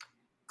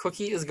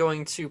 Cookie is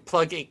going to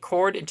plug a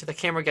cord into the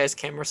camera guy's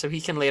camera so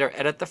he can later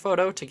edit the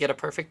photo to get a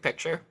perfect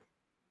picture.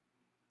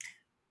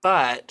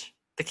 But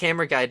the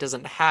camera guy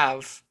doesn't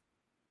have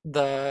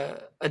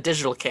a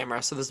digital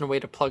camera, so there's no way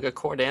to plug a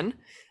cord in.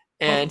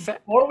 And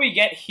before we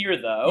get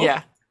here,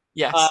 though,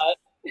 yes,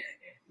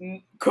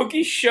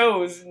 Cookie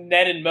shows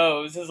Ned and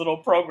Mose his little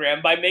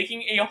program by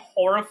making a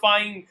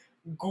horrifying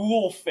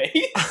ghoul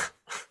face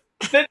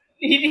that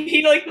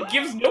he like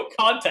gives no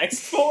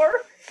context for,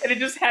 and it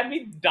just had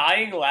me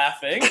dying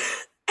laughing.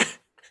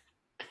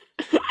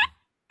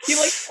 He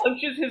like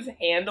punches his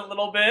hand a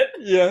little bit.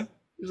 Yeah,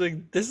 he's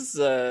like, "This is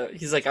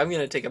He's like, "I'm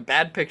gonna take a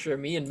bad picture of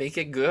me and make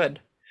it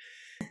good."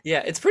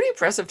 Yeah, it's pretty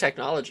impressive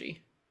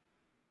technology,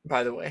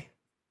 by the way.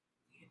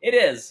 It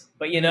is,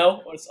 but you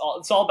know, it's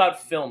all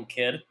about film,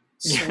 kid.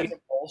 Sweet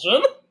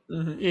emulsion.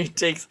 He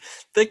takes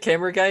the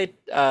camera guy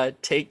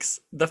takes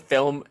the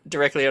film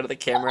directly out of the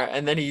camera,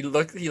 and then he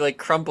like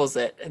crumples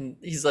it, and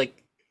he's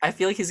like, I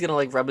feel like he's gonna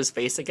like rub his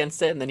face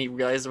against it, and then he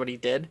realizes what he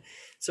did,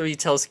 so he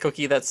tells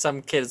Cookie that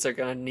some kids are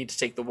gonna need to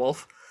take the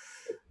wolf.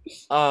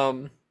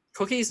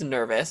 Cookie's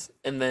nervous,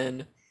 and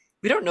then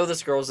we don't know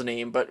this girl's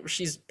name, but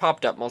she's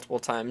popped up multiple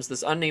times.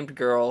 This unnamed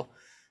girl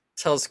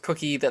tells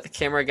Cookie that the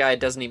camera guy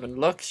doesn't even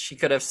look. She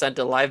could have sent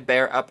a live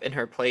bear up in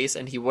her place,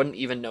 and he wouldn't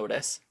even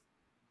notice.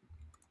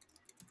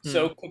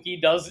 So Cookie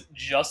does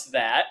just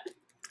that.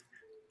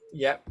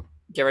 Yep.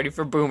 Get ready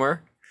for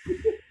Boomer.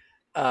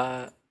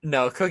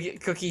 No,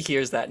 Cookie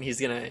hears that, and he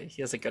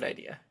has a good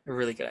idea. A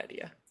really good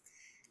idea.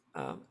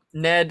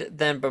 Ned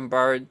then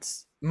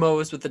bombards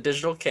Mose with the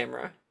digital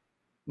camera.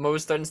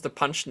 Mose threatens to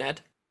punch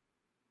Ned.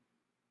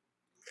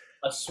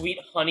 A sweet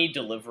honey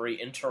delivery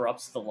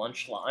interrupts the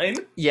lunch line.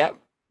 Yep.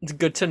 It's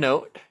good to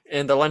note.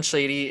 And the lunch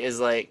lady is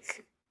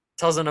like,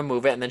 tells him to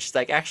move it, and then she's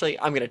like, actually,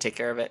 I'm going to take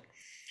care of it.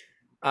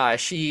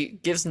 She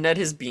gives Ned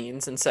his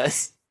beans and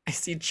says, I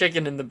see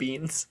chicken in the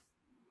beans.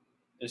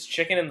 There's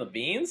chicken in the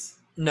beans?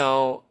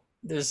 No,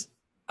 there's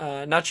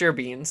not your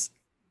beans.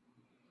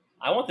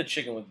 I want the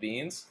chicken with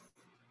beans.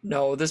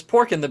 No, there's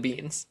pork in the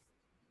beans.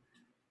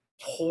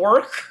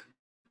 Pork?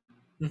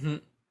 Mm-hmm.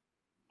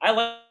 I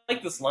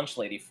like this lunch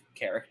lady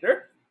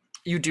character.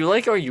 You do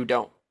like her or you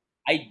don't?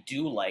 I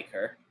do like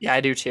her. Yeah, I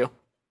do too.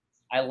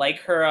 I like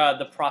her,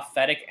 the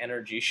prophetic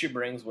energy she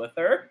brings with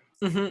her.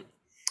 Mm-hmm.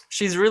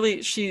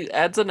 She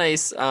adds a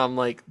nice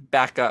like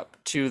backup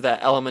to that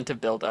element of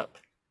build-up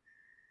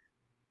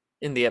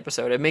in the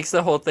episode. It makes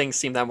the whole thing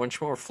seem that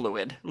much more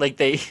fluid. Like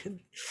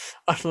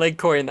unlike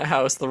Cory in the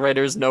house, the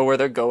writers know where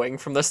they're going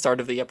from the start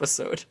of the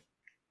episode.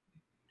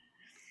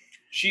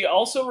 She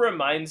also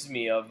reminds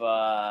me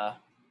of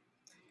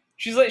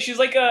she's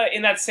like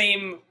in that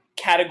same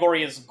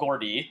category as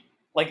Gordy,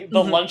 like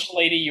the lunch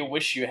lady you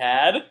wish you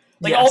had.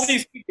 Like all of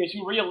these figures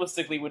who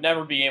realistically would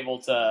never be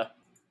able to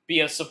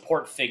be a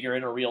support figure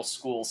in a real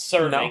school,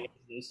 serving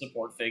as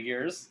support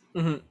figures.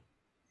 Mm-hmm.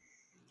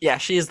 Yeah,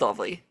 she is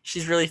lovely.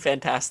 She's really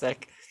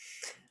fantastic.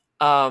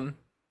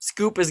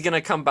 Scoop is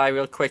gonna come by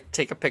real quick,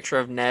 take a picture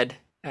of Ned.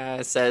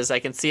 Says, I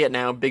can see it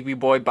now. Bigby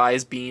boy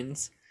buys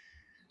beans.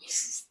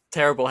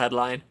 Terrible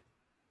headline.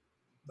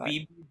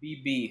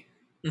 BBB.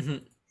 Mm-hmm.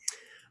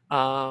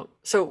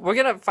 So we're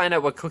gonna find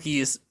out what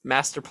Cookie's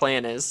master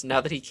plan is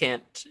now that he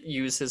can't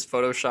use his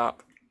Photoshop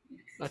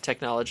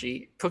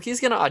technology. Cookie's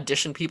gonna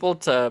audition people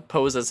to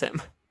pose as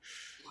him.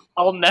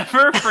 I'll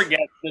never forget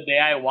the day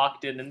I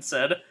walked in and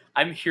said,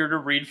 I'm here to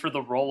read for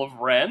the role of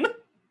Ren.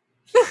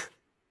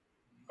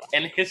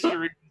 And history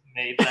was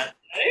made that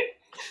day.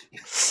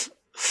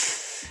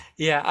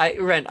 Yeah,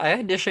 Ren, I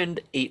auditioned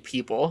 8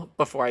 people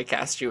before I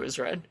cast you as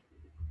Ren.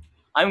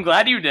 I'm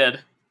glad you did.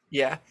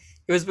 Yeah.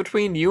 It was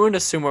between you and a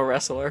sumo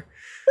wrestler.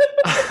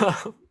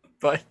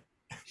 But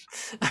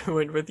I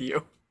went with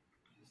you.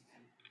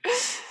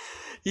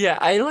 Yeah,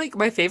 I like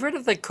my favorite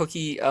of the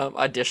Cookie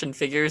audition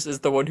figures is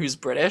the one who's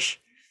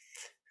British.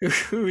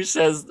 Who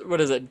says,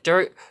 what is it?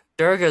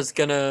 Durga's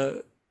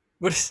gonna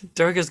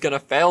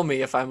fail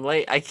me if I'm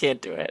late. I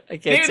can't do it. I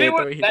can't say it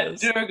the way he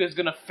does. Durga's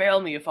gonna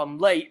fail me if I'm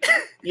late.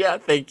 Yeah,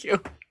 thank you.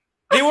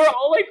 They were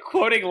all like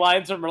quoting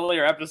lines from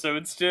earlier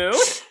episodes too.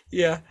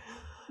 Yeah.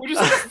 Which is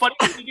like a funny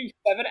thing to do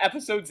 7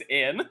 episodes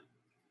in.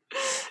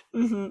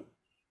 Mm-hmm.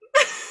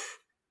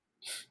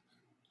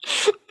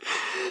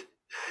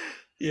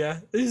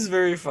 Yeah, this is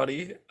very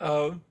funny.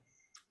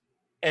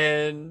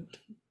 And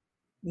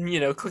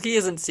you know, Cookie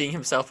isn't seeing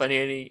himself in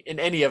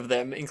any of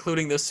them,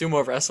 including the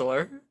sumo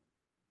wrestler.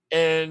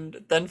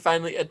 And then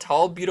finally, a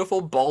tall, beautiful,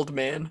 bald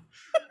man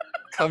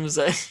comes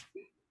in.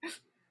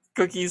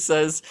 Cookie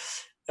says,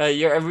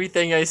 "You're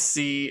everything I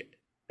see."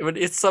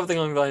 It's something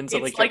along the lines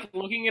of like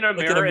looking in a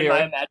mirror in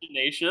my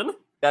imagination.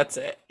 That's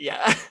it.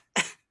 Yeah.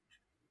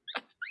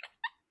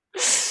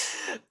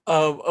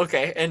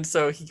 Okay, and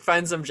so he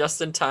finds them just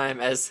in time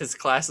as his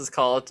class is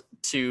called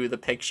to the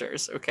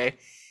pictures, okay?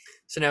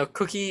 So now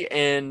Cookie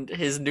and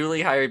his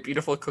newly hired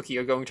beautiful Cookie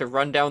are going to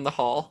run down the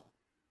hall.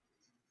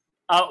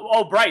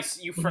 Oh, Bryce,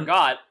 you Mhm.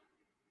 forgot.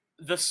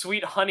 The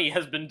sweet honey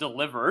has been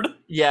delivered.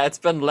 Yeah, it's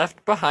been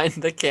left behind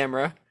the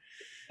camera,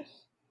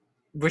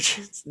 which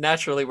is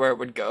naturally where it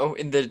would go.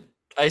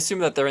 I assume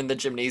that they're in the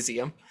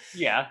gymnasium.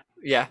 Yeah.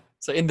 Yeah,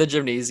 so in the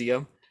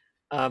gymnasium,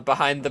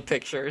 behind the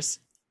pictures,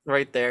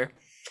 right there.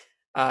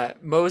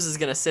 Mose is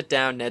gonna sit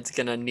down, Ned's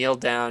gonna kneel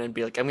down and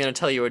be like, I'm gonna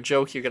tell you a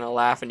joke, you're gonna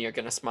laugh and you're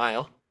gonna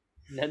smile.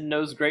 Ned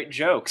knows great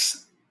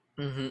jokes.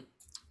 hmm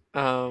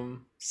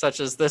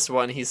Such as this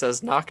one, he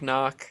says knock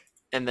knock,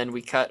 and then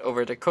we cut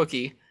over to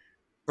Cookie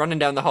running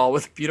down the hall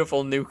with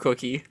beautiful new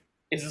Cookie.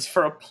 Is this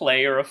for a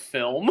play or a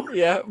film?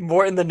 Yeah,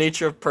 more in the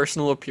nature of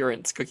personal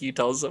appearance, Cookie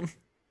tells him.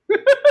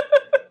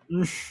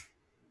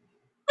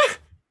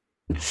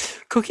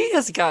 Cookie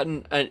has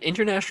gotten an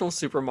international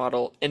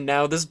supermodel and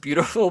now this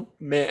beautiful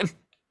man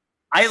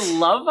I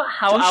love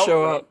how to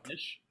show up.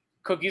 outlandish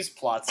Cookie's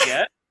plots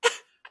get.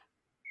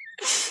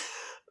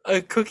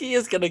 A Cookie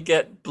is gonna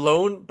get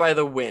blown by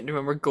the wind.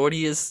 Remember,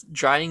 Gordy is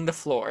drying the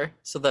floor,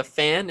 so the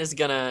fan is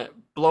gonna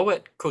blow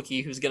at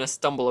Cookie, who's gonna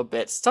stumble a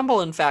bit.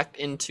 Stumble, in fact,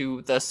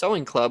 into the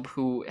sewing club,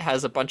 who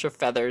has a bunch of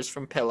feathers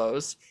from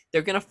pillows.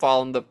 They're gonna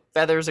fall, and the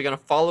feathers are gonna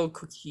follow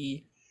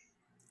Cookie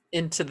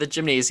into the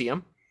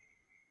gymnasium.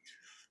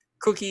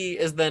 Cookie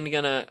is then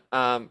gonna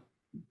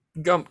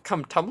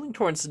come tumbling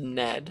towards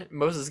Ned.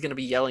 Moses is gonna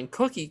be yelling,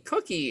 "Cookie,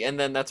 Cookie!" And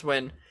then that's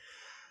when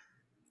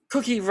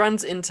Cookie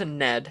runs into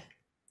Ned.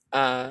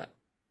 Uh,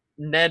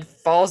 Ned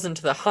falls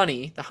into the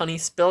honey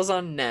spills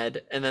on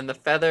Ned, and then the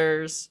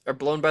feathers are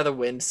blown by the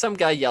wind. Some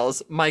guy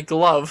yells, "My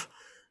glove!"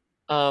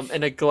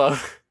 And a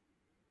glove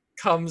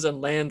comes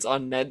and lands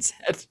on Ned's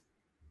head.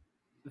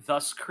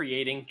 Thus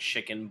creating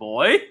Chicken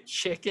Boy.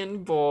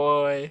 Chicken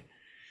boy.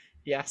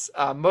 Yes,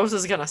 Mose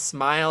is gonna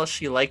smile.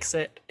 She likes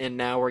it, and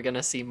now we're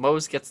gonna see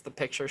Mose gets the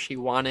picture she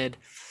wanted.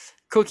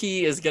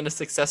 Cookie is gonna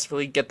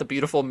successfully get the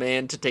beautiful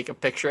man to take a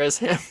picture as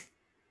him.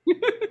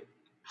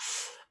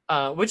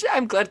 Which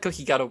I'm glad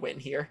Cookie got a win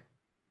here.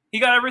 He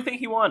got everything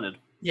he wanted.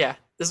 Yeah,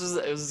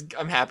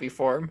 I'm happy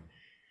for him.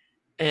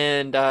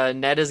 And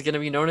Ned is gonna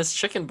be known as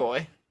Chicken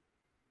Boy.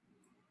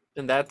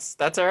 And that's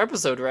our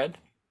episode, Red.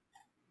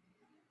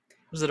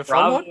 Was it a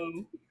fun Bravo.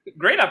 one?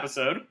 Great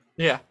episode.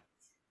 Yeah.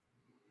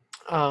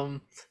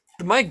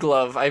 My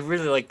glove, I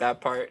really like that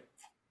part.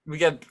 We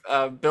get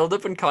build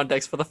up and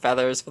context for the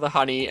feathers, for the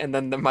honey, and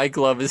then my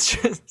glove is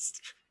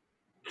just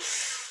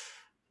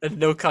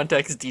no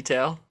context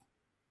detail.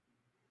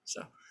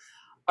 So,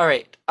 all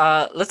right.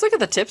 Let's look at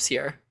the tips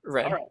here,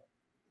 Red.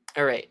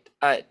 All right.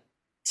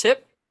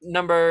 Tip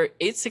number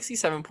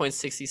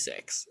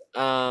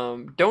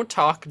 867.66. Don't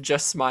talk,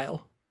 just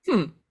smile.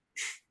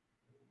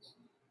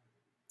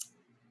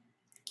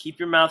 Keep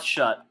your mouth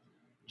shut.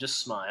 Just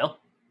smile.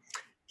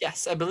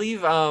 Yes, I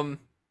believe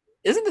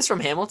isn't this from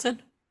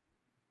Hamilton?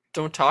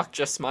 Don't talk,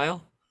 just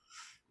smile.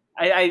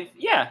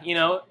 Yeah,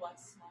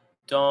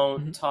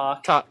 don't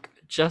talk. Talk,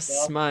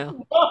 just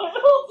smile.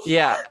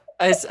 Yeah,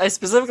 I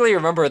specifically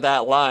remember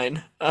that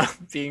line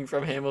being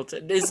from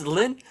Hamilton.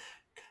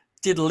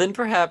 Did Lynn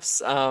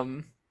perhaps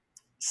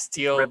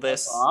steal Rip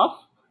this? us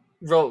off?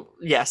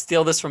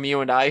 Steal this from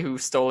you and I, who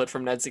stole it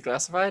from Ned's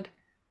Declassified?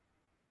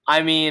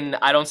 I mean,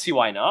 I don't see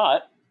why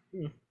not.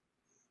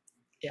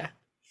 Yeah.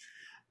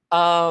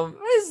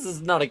 This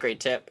is not a great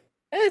tip.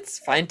 It's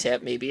a fine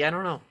tip, maybe. I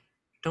don't know.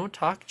 Don't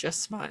talk,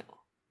 just smile.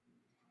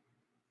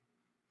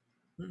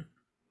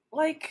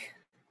 Like,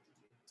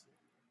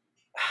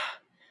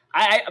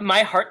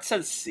 my heart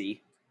says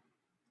C.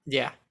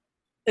 Yeah.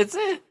 It's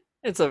a.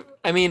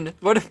 I mean,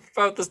 what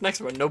about this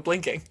next one? No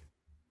blinking.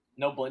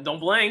 No, don't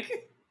blink.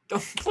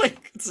 Don't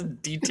blink. It's a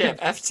D tip,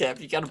 F tip.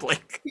 You gotta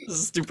blink. This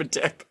is a stupid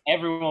tip.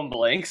 Everyone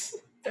blinks.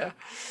 Yeah.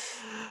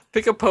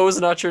 Pick a pose,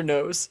 not your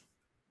nose.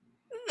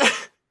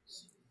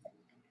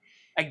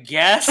 I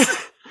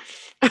guess.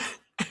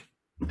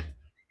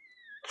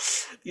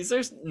 These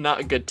are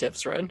not good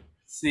tips, Ren.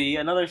 C,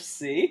 another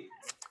C.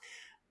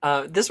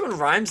 This one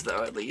rhymes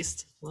though, at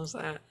least. What was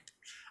that?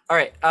 All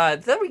right.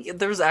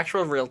 There's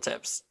actual real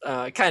tips.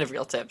 Kind of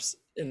real tips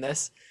in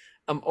this.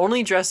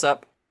 Only dress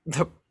up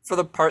for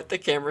the part the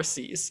camera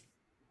sees.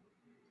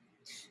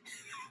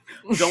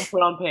 Don't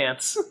put on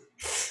pants.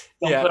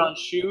 Don't put on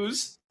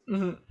shoes.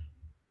 Mm-hmm.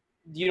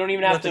 You don't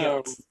even have Nothing to.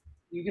 else.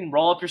 You can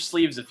roll up your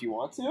sleeves if you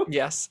want to.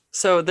 Yes.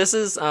 So this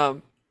is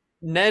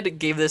Ned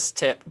gave this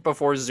tip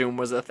before Zoom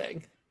was a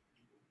thing.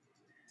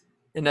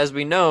 And as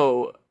we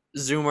know,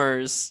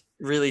 Zoomers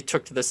really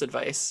took to this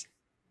advice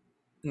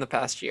in the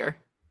past year.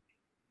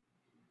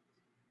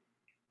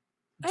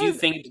 Do you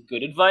think it's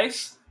good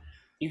advice?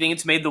 You think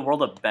it's made the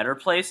world a better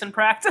place in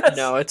practice?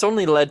 No, it's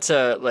only led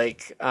to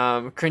like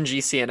cringy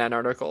CNN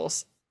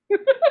articles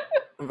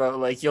about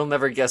like you'll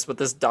never guess what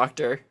this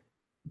doctor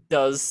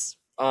does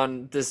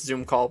on this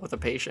Zoom call with a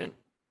patient.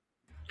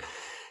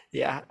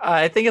 Yeah,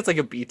 I think it's like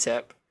a B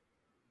tip.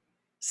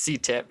 C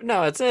tip.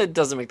 No, it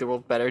doesn't make the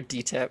world better.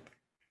 D tip.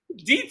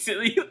 D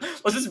to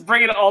let's just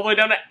bring it all the way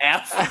down to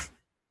F.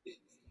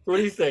 What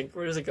do you think?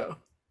 Where does it go?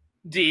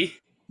 D.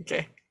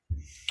 Okay.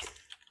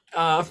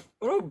 What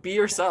about be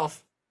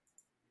yourself?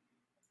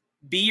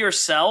 Be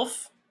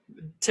yourself.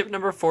 Tip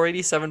number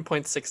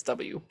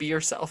 487.6W. Be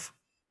yourself.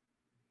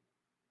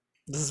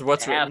 This is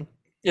what's F. written.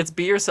 It's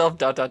be yourself. ...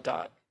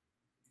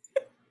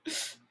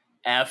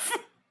 F.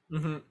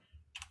 Mm-hmm.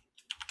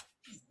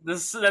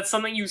 That's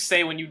something you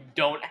say when you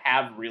don't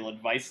have real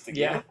advice to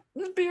give. Yeah.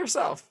 Just be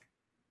yourself.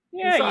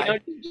 Yeah, You're fine.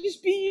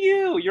 just be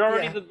you. You're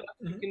already Yeah. the best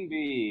you can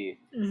be.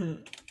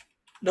 Mm-hmm.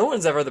 No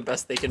one's ever the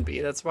best they can be.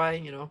 That's why,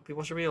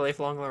 people should be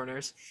lifelong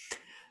learners.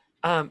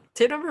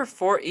 Tip number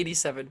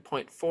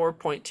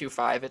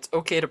 487.4.25. It's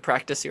okay to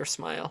practice your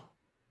smile.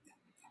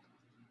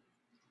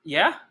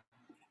 Yeah?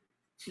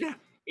 Yeah.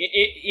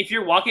 If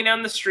you're walking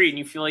down the street and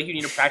you feel like you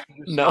need to practice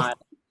your No, smile,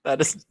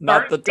 that is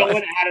not the start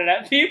time. going at it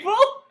at people.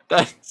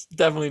 That's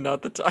definitely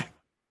not the time.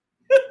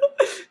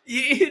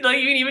 You can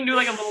even do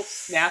like a little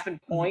snap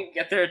and point,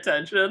 get their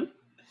attention.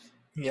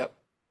 Yep.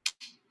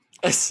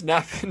 A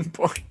snap and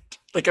point.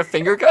 Like a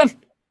finger gun?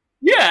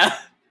 Yeah.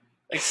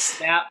 Like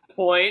snap,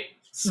 point,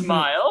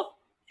 smile.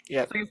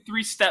 Yep. It's like a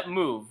 3-step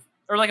move.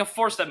 Or like a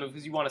 4-step move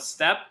because you want to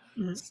step,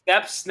 Mhm.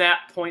 step,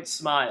 snap, point,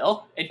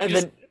 smile. And you And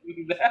just then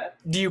do that.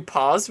 do you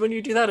pause when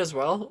you do that as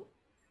well?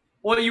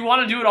 Well, you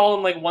want to do it all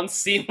in like one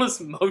seamless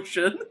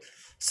motion.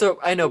 So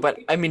I know, but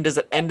I mean, does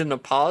it end in a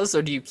pause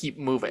or do you keep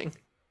moving?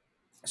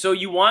 So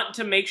you want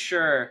to make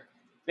sure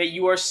that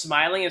you are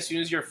smiling as soon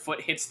as your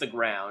foot hits the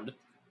ground.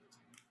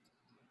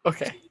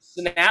 Okay.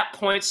 Snap,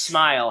 point,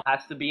 smile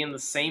has to be in the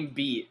same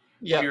beat.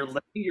 Yeah. You're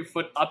lifting your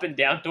foot up and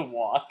down to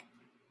walk.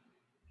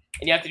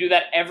 And you have to do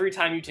that every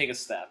time you take a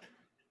step.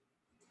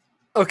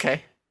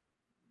 Okay.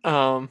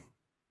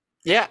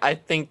 Yeah, I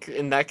think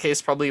in that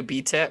case probably a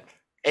B tip.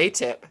 A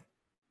tip.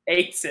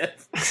 A tip.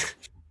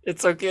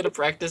 It's okay to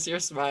practice your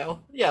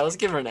smile. Yeah, let's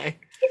give her an A.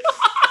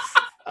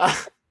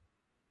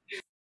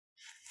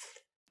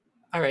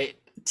 All right.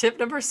 Tip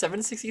number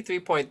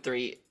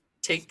 763.3.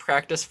 Take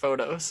practice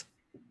photos.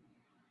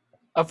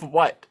 Of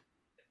what?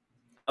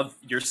 Of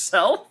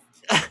yourself?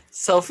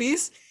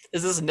 Selfies?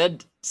 Is this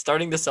Ned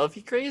starting the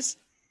selfie craze?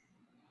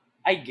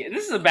 I get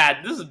this is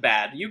bad.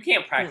 You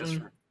can't practice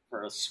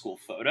for a school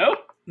photo.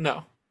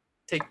 No.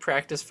 Take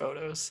practice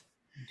photos.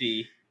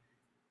 D.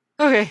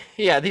 Okay,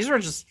 yeah, these were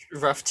just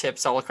rough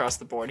tips all across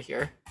the board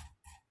here.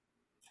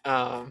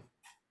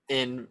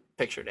 In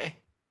picture day.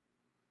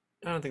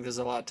 I don't think there's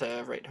a lot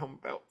to write home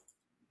about.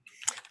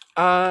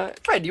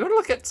 Fred, do you want to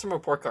look at some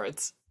report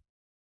cards?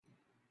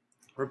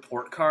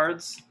 Report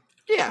cards?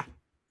 Yeah.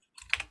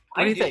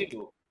 What do you think?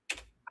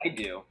 I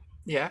do.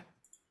 Yeah.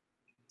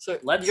 So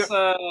Let's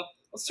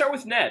start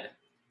with Ned.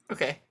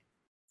 Okay.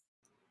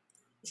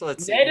 So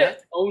let's see. Ned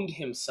owned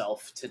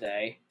himself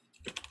today.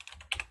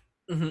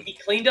 Mhm. He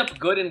cleaned up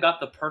good and got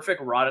the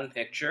perfect rotten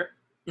picture.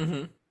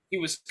 Mm-hmm. He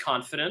was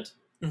confident.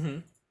 Mm-hmm.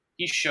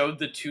 He showed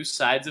the two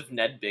sides of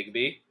Ned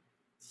Bigby.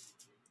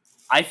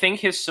 I think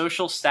his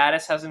social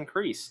status has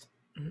increased.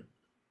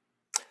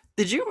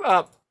 Did you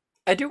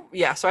I do,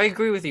 yeah, so I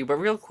agree with you, but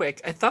real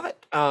quick, I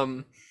thought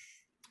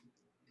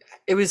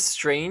it was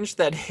strange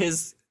that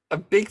a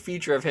big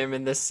feature of him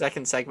in this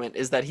second segment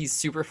is that he's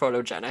super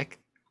photogenic.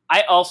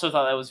 I also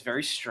thought that was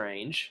very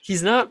strange.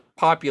 He's not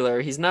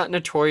popular, he's not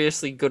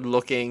notoriously good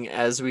looking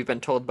as we've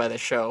been told by the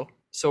show.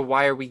 So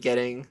why are we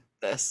getting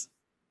this?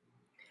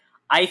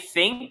 I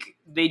think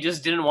they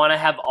just didn't want to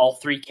have all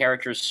three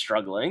characters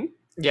struggling.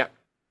 Yeah.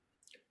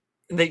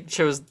 They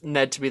chose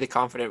Ned to be the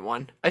confident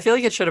one. I feel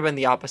like it should have been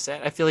the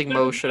opposite. I feel like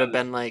Mo should have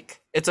been like,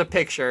 it's a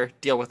picture,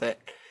 deal with it.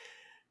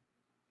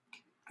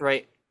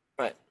 Right?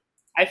 But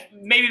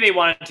maybe they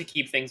wanted to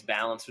keep things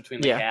balanced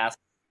between the cast.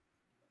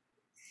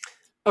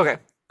 Okay.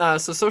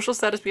 So social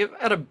status, we have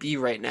at a B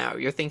right now.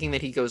 You're thinking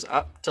that he goes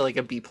up to like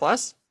a B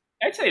plus?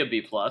 I'd say a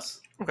B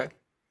plus. Okay.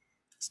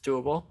 It's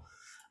doable.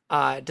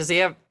 Does he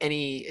have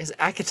his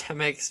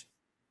academics?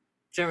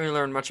 Didn't really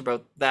learn much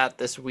about that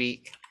this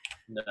week.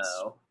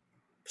 No.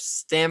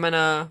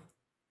 Stamina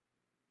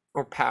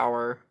or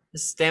power.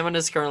 His stamina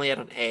is currently at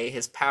an A.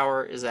 His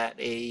power is at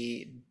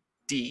a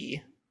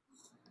D.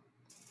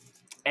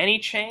 Any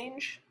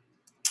change?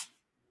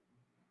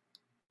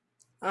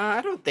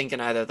 I don't think in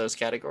either of those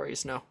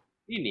categories, no.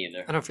 Me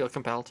neither. I don't feel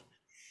compelled.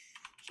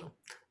 So,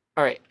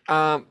 all right.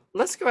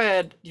 Let's go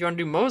ahead. Do you want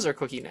to do Mo's or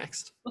Cookie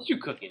next? Let's do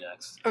Cookie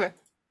next. Okay.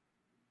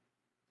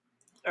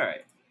 All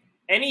right.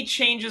 Any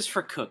changes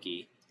for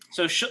Cookie?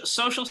 So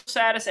social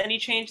status, any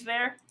change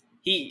there?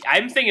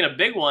 I'm thinking a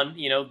big one.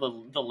 You know,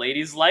 the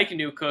ladies like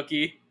new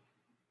Cookie.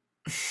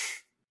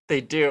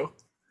 They do.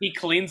 He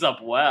cleans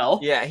up well.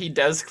 Yeah, he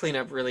does clean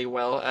up really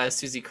well,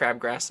 Susie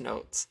Crabgrass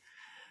notes.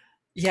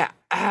 Yeah,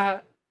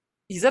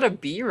 he's at a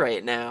B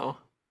right now.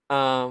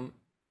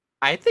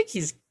 I think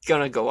he's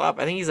gonna go up.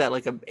 I think he's at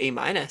like a A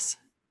minus.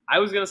 I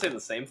was gonna say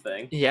the same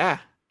thing. Yeah.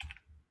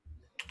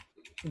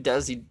 He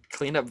does. He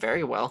cleaned up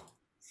very well.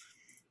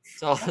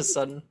 So all of a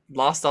sudden,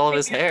 lost all of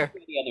his hair.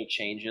 Any other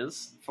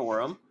changes for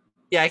him?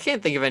 Yeah, I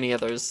can't think of any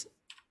others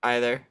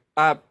either.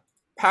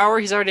 Power,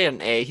 he's already at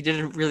an A. He did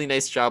a really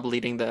nice job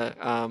leading the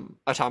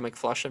atomic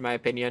flush, in my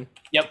opinion.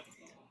 Yep.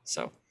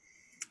 So, all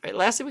right,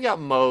 lastly, we got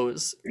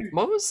Mose.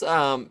 Mose,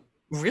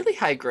 really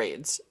high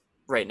grades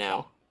right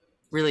now.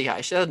 Really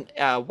high. She had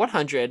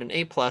 100, an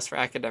A plus for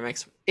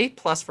academics, A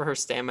plus for her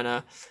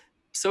stamina.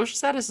 Social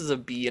status is a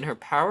B, and her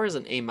power is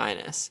an A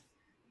minus.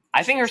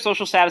 I think her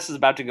social status is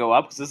about to go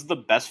up because this is the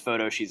best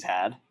photo she's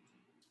had.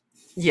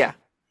 Yeah,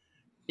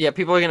 yeah.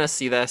 People are gonna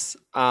see this.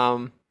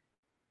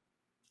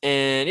 And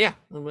yeah,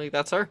 I'm like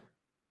that's her.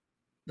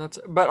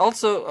 But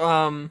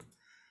also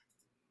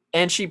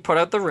and she put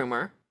out the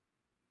rumor.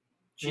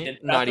 She did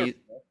Not not.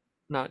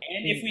 not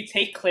And if we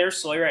take Claire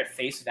Sawyer at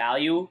face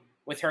value,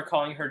 with her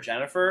calling her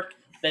Jennifer,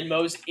 then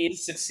Mose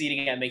is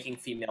succeeding at making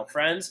female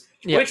friends,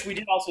 yeah. which we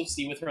did also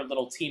see with her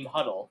little team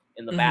huddle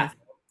in the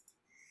bathroom.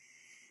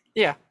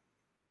 Yeah.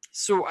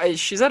 So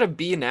she's at a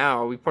B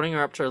now. Are we putting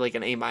her up to like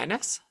an A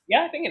minus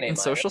Yeah, I think an A in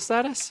minus. social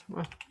status?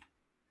 Well,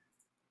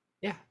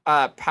 yeah.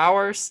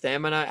 Power,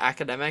 stamina,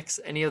 academics.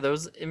 Any of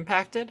those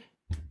impacted?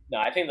 No,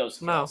 I think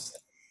those. No.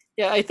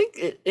 Yeah, I think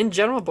in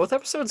general both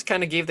episodes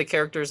kind of gave the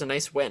characters a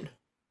nice win.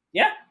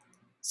 Yeah.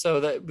 So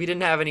that we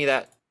didn't have any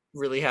that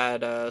really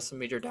had some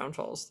major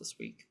downfalls this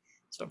week.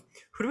 So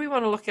who do we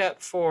want to look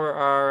at for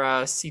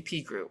our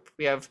CP group?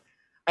 We have.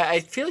 I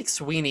feel like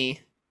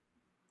Sweeney.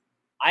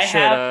 I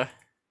have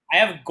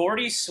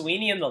Gordy,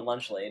 Sweeney, and the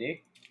lunch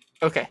lady.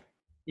 Okay.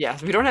 Yeah,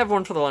 we don't have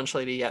one for the lunch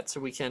lady yet, so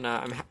we can.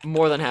 I'm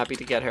more than happy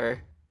to get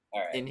her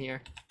in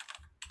here.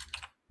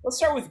 Let's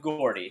start with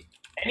Gordy.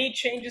 Any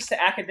changes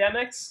to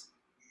academics?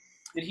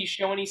 Did he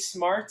show any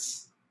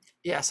smarts?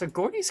 Yeah, so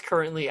Gordy's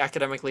currently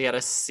academically at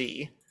a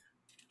C.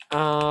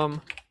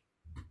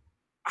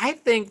 I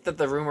think that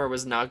the rumor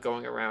was not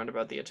going around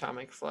about the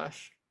atomic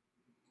flush.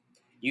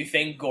 You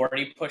think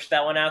Gordy pushed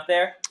that one out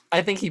there?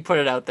 I think he put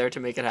it out there to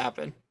make it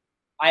happen.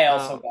 I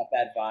also got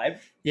that vibe.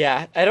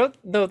 Yeah, I don't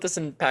know if this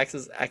impacts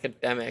his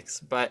academics,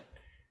 but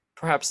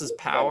perhaps his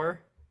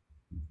power.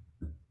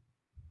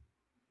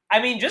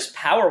 I mean, just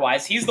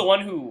power-wise, he's the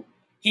one who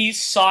he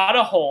sawed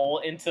a hole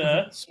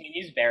into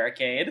Sweeney's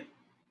barricade.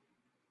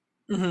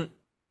 Mm-hmm.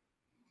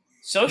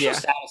 Social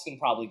status can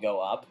probably go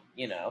up,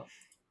 you know.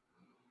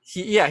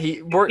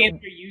 He worked.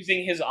 If you're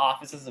using his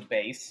office as a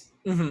base.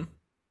 Mm-hmm.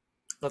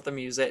 Let them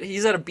use it.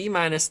 He's at a B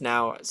minus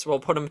now, so we'll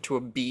put him to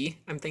a B.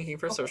 I'm thinking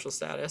for social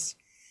status.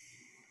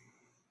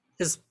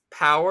 His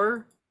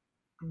power,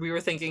 we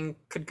were thinking,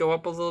 could go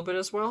up a little bit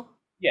as well.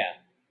 Yeah.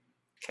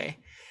 Okay.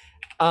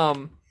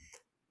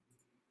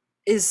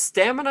 His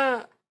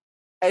stamina,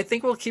 I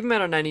think we'll keep him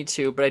at a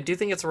 92, but I do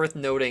think it's worth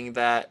noting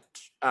that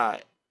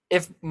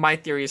if my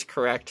theory is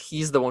correct,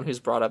 he's the one who's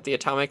brought up the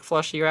atomic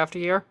flush year after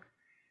year.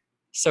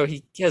 So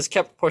he has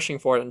kept pushing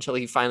for it until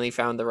he finally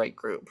found the right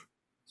group.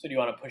 So do you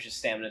want to push his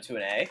stamina to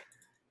an A?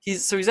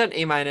 He's at an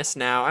A minus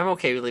now. I'm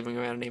okay with leaving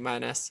him at an A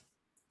minus.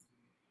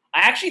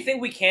 I actually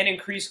think we can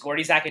increase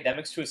Gordy's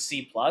academics to a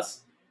C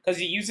plus because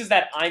he uses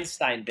that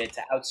Einstein bit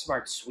to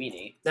outsmart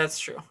Sweeney. That's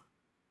true.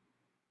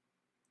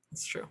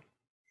 That's true.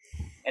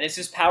 And is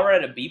his power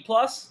at a B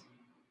plus?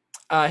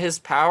 His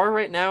power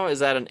right now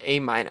is at an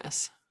A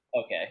minus.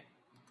 Okay.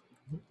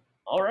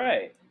 All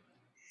right.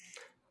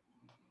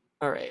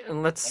 All right,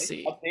 and let's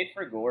see. Update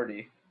for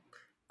Gordy.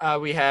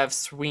 We have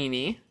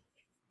Sweeney.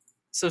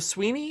 So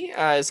Sweeney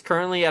is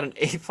currently at an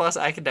A plus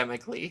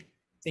academically.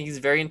 I think he's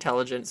very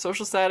intelligent.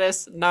 Social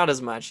status, not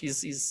as much.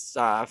 He's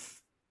I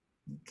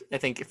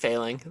think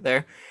failing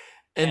there.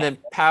 And then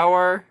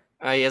power,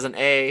 he has an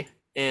A,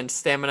 and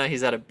stamina,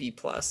 he's at a B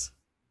plus.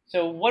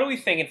 So what are we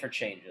thinking for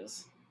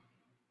changes?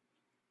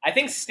 I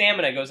think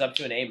stamina goes up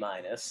to an A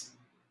minus.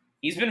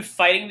 He's been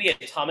fighting the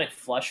atomic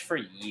flush for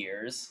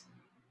years.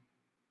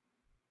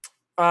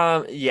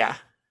 Yeah,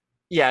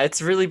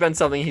 it's really been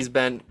something he's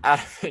been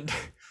adamant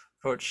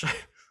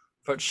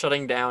about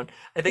shutting down.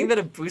 I think that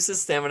it boosts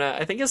his stamina.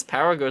 I think his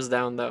power goes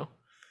down though.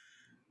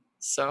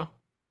 So,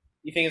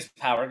 you think his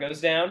power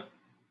goes down?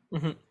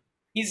 Mm-hmm.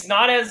 He's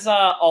not as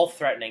all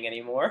threatening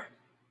anymore.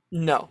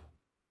 No.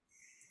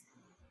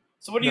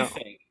 So what do you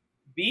think?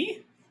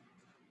 B?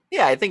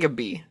 Yeah, I think a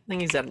B. I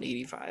think he's at an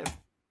 85.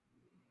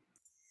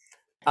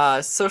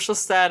 Social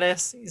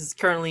status, he's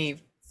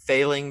currently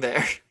failing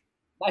there.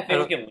 I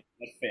think we can leave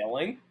it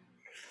failing.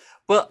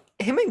 Well,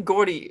 him and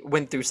Gordy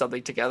went through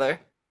something together.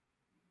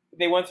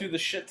 They went through the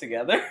shit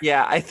together?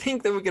 Yeah, I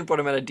think that we can put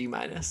him at a D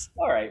minus.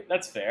 All right,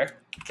 that's fair.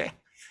 Okay.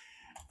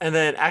 And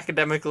then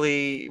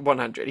academically,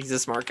 100. He's a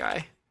smart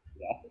guy.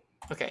 Yeah.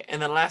 Okay, and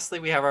then lastly,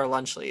 we have our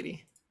lunch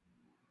lady.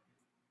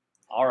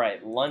 All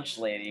right, lunch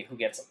lady who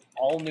gets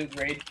all new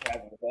grades for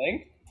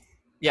everything.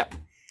 Yep.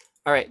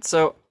 All right,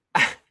 so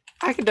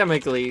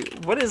academically,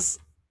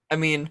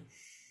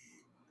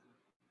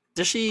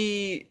 does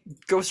she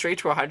go straight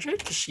to 100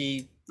 because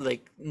she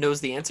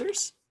knows the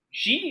answers?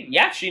 She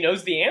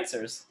knows the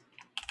answers.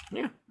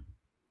 Yeah.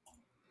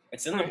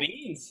 It's in the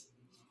beans.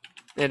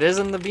 It is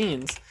in the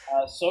beans.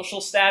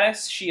 Social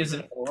status, she is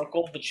an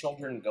oracle. The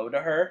children go to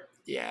her.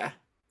 Yeah.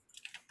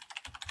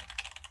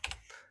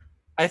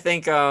 I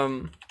think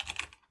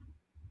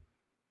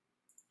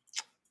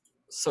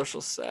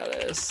social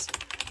status.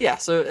 Yeah,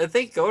 so if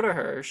they go to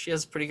her, she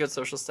has pretty good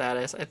social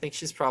status. I think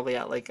she's probably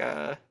at like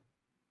A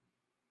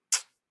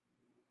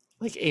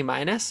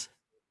minus,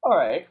 All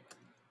right,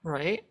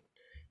 right?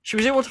 She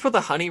was able to put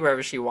the honey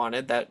wherever she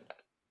wanted. That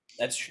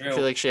that's I feel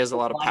true. like she has a A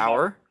lot of lot about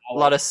power, a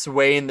lot power. of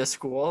sway in the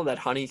school. That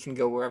honey can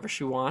go wherever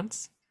she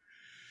wants.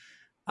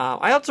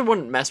 I also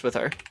wouldn't mess with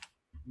her.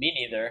 Me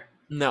neither.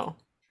 No.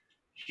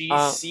 She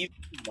Uh, sees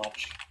too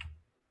much.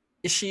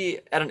 is she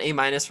at an A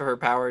minus for her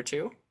power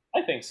too?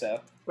 I think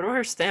so. What about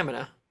her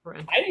stamina,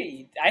 Ren?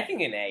 I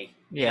think an A.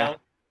 You Yeah, know,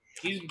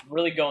 she's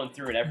really going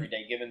through it every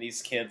day, giving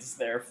these kids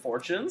their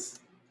fortunes.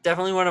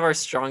 definitely one of our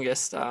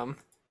strongest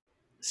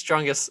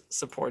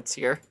supports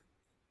here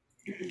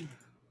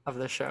of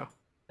the show.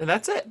 And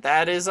that's it.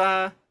 That is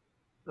that.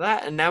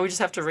 And now we just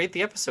have to rate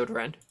the episode,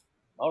 Ren.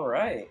 All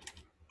right.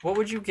 What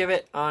would you give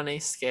it on a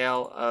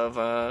scale of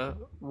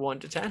 1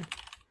 to 10?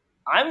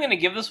 I'm gonna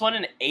give this one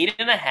an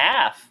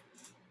 8.5.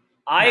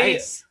 I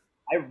Nice.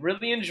 I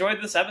really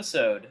enjoyed this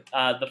episode.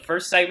 The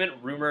first segment,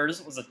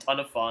 Rumors, was a ton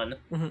of fun.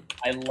 Mhm.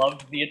 I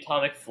loved the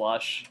atomic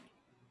flush.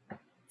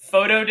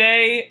 Photo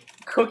Day,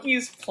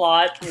 Cookie's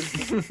plot was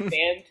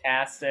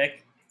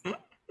fantastic,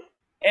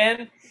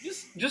 and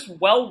just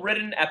well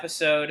written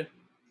episode,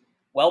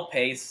 well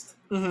paced,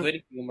 Mhm.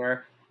 good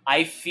humor.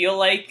 I feel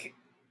like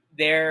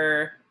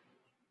they're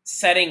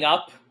setting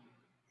up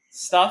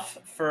stuff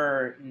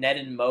for Ned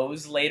and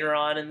Mose later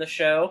on in the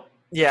show,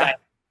 which I Yeah.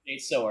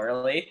 appreciate so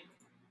early.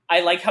 I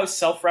like how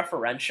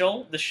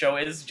self-referential the show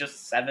is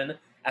just 7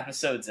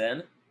 episodes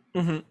in.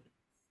 Mhm.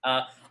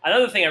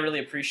 Another thing I really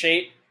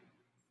appreciate,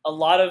 a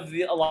lot of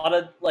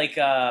like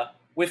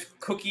with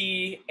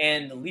Cookie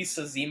and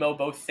Lisa Zemo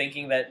both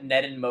thinking that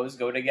Ned and Mose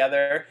go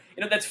together.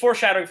 You know, that's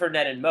foreshadowing for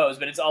Ned and Mose,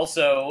 but it's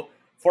also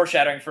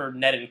foreshadowing for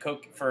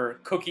for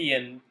Cookie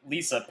and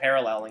Lisa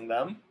paralleling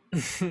them,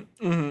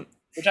 Mhm.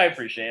 which I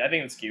appreciate. I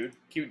think it's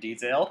cute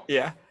detail.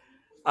 Yeah.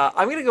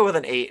 I'm gonna go with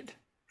an 8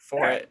 for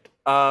Alright. it.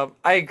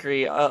 I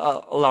agree. A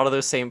lot of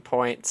those same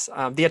points.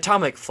 The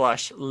atomic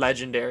flush,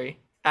 legendary,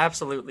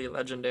 absolutely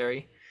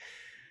legendary.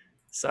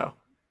 So,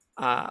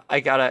 I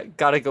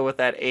gotta go with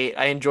that 8.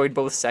 I enjoyed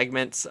both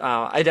segments.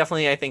 I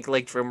think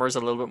liked Rumors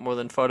a little bit more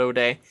than Photo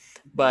Day,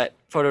 but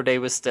Photo Day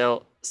was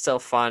still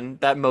fun.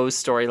 That Moe's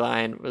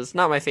storyline was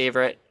not my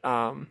favorite,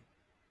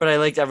 but I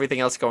liked everything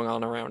else going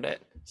on around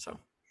it.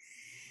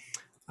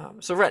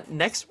 So Rhett,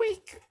 next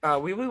week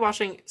we will be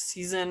watching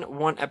season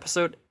 1,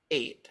 episode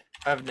 8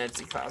 of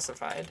Ned's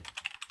Declassified.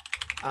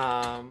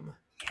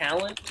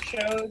 Talent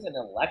shows and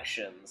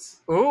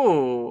elections.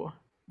 Ooh,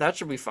 that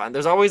should be fun.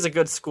 There's always a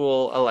good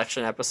school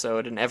election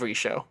episode in every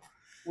show.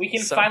 We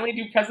can So finally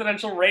do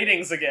presidential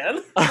ratings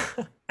again.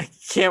 I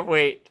can't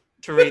wait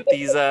to rate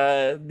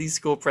these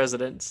school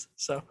presidents.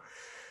 So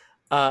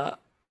uh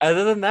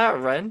other than that,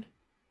 Ren,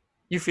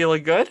 you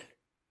feeling good?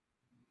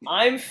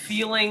 I'm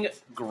feeling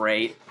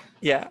great.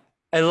 Yeah.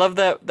 I love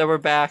that we're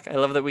back. I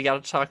love that we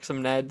got to talk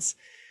some Neds.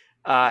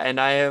 And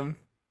I am,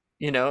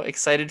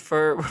 excited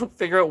for we'll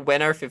figure out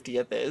when our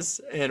 50th is,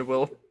 and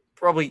we'll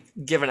probably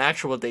give an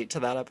actual date to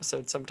that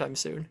episode sometime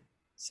soon.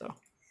 So,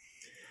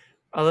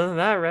 other than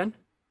that, Ren,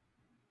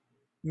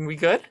 we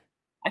good?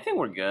 I think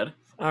we're good.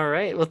 All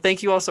right. Well,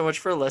 thank you all so much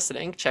for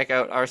listening. Check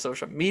out our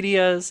social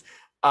medias.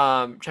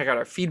 Check out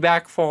our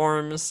feedback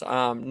forms.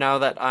 Now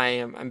that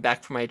I'm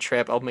back from my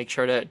trip, I'll make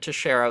sure to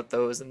share out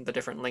those and the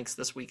different links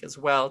this week as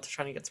well to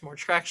try to get some more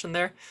traction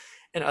there.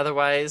 And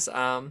otherwise,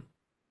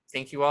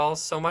 thank you all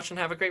so much and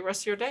have a great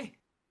rest of your day.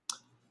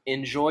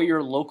 Enjoy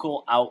your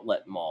local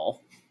outlet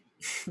mall.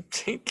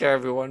 Take care,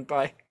 everyone.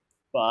 Bye.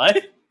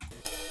 Bye.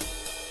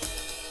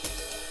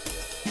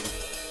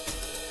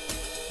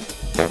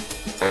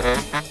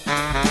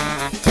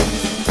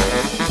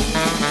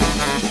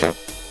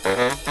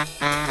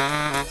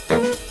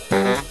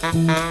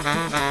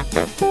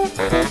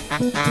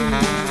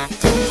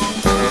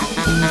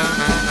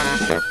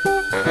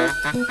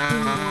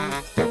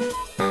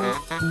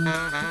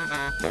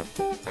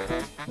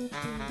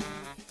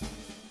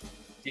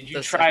 Did you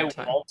The try second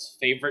time. Walt's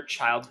favorite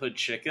childhood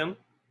chicken?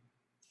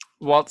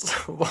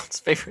 Walt's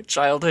favorite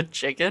childhood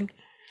chicken?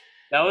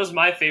 That was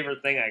my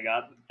favorite thing I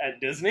got at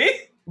Disney.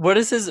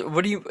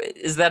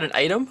 Is that an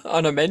item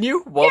on a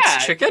menu? Walt's Yeah.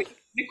 chicken?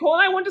 Nicole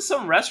and I went to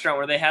some restaurant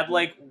where they had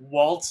like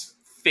Walt's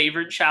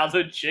favorite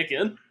childhood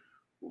chicken.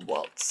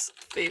 Walt's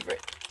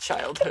favorite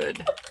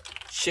childhood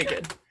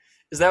chicken.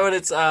 Is that what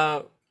it's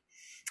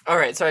all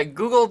right, so I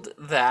googled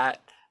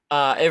that.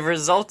 It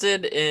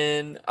resulted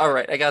in all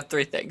right, I got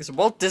 3 things.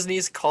 Walt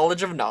Disney's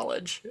College of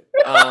Knowledge,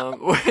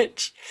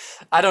 which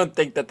I don't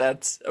think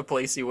that's a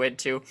place you went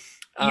to.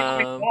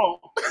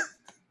 Walt.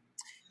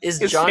 Is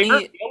His Johnny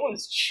favorite meal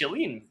was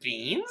chili and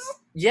beans?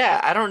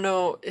 Yeah, I don't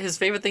know. His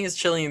favorite thing is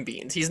chili and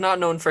beans. He's not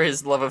known for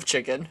his love of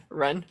chicken,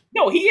 Ren.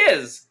 No, he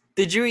is.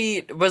 Did you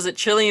eat, was it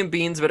chili and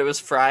beans, but it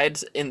was fried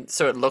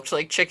so it looked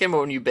like chicken, but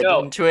when you bit No,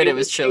 into it, it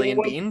was chili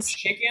and beans?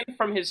 Chicken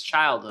from his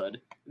childhood.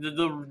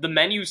 The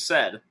menu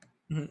said.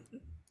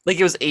 Like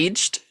it was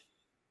aged?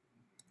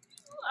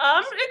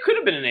 It could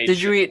have been an aged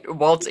Did you eat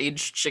Walt's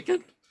aged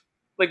chicken?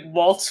 like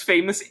Walt's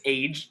famous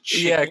aged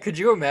Yeah, chicken. could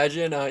you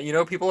imagine?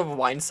 People have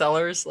wine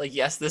cellars. Like,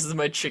 yes, this is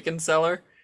my chicken cellar.